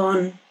you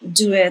don't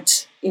do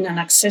it in an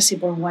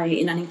accessible way,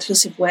 in an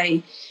inclusive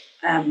way,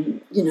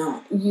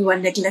 you are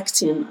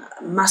neglecting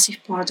a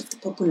massive part of the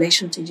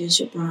population to use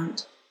your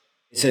brand.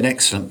 It's an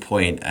excellent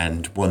point,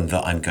 and one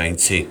that I'm going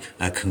to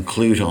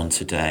conclude on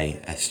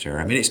today, Esther.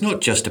 I mean, it's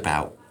not just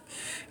about,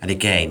 and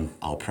again,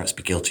 I'll perhaps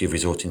be guilty of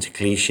resorting to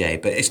cliche,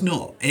 but it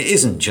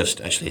isn't just,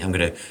 actually, I'm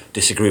going to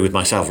disagree with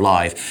myself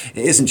live.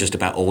 It isn't just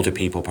about older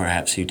people,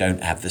 perhaps, who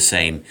don't have the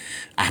same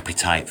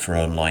appetite for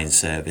online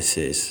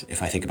services.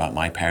 If I think about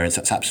my parents,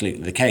 that's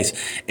absolutely the case.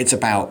 It's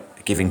about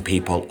giving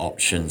people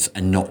options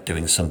and not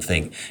doing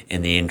something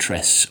in the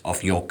interests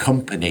of your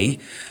company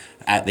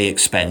at the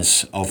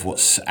expense of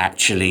what's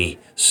actually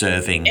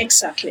serving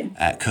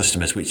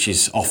customers, which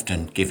is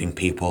often giving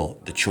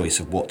people the choice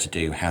of what to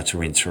do, how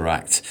to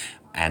interact,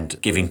 and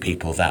giving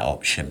people that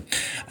option.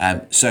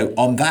 So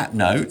on that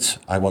note,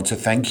 I want to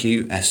thank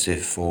you, Esther,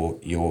 for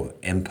your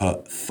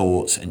input,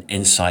 thoughts and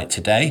insight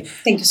today.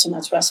 Thank you so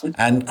much, Russell.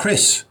 And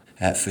Chris,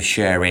 for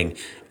sharing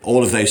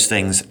all of those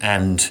things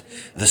and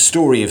the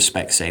story of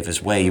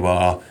Specsavers, where you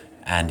are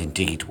and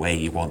indeed where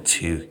you want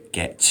to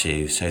get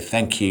to. So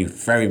thank you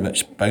very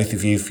much, both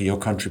of you, for your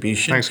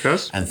contribution. Thanks,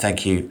 guys. And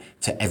thank you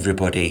to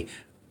everybody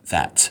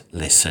that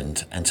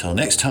listened. Until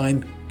next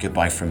time,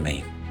 goodbye from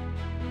me.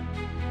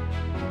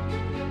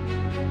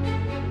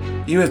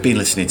 You have been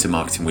listening to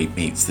Marketing Week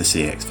Meets the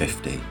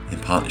CX50 in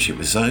partnership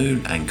with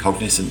Zone and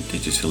Cognizant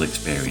Digital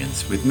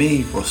Experience with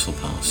me, Russell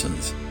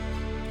Parsons.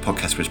 The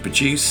podcast was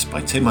produced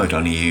by Tim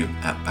O'Donoghue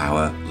at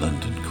Bauer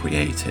London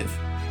Creative.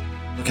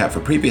 Look out for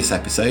previous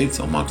episodes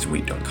on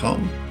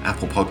marketingweek.com,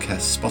 Apple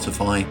Podcasts,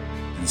 Spotify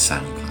and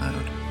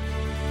SoundCloud.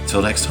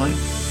 Until next time,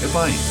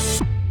 goodbye.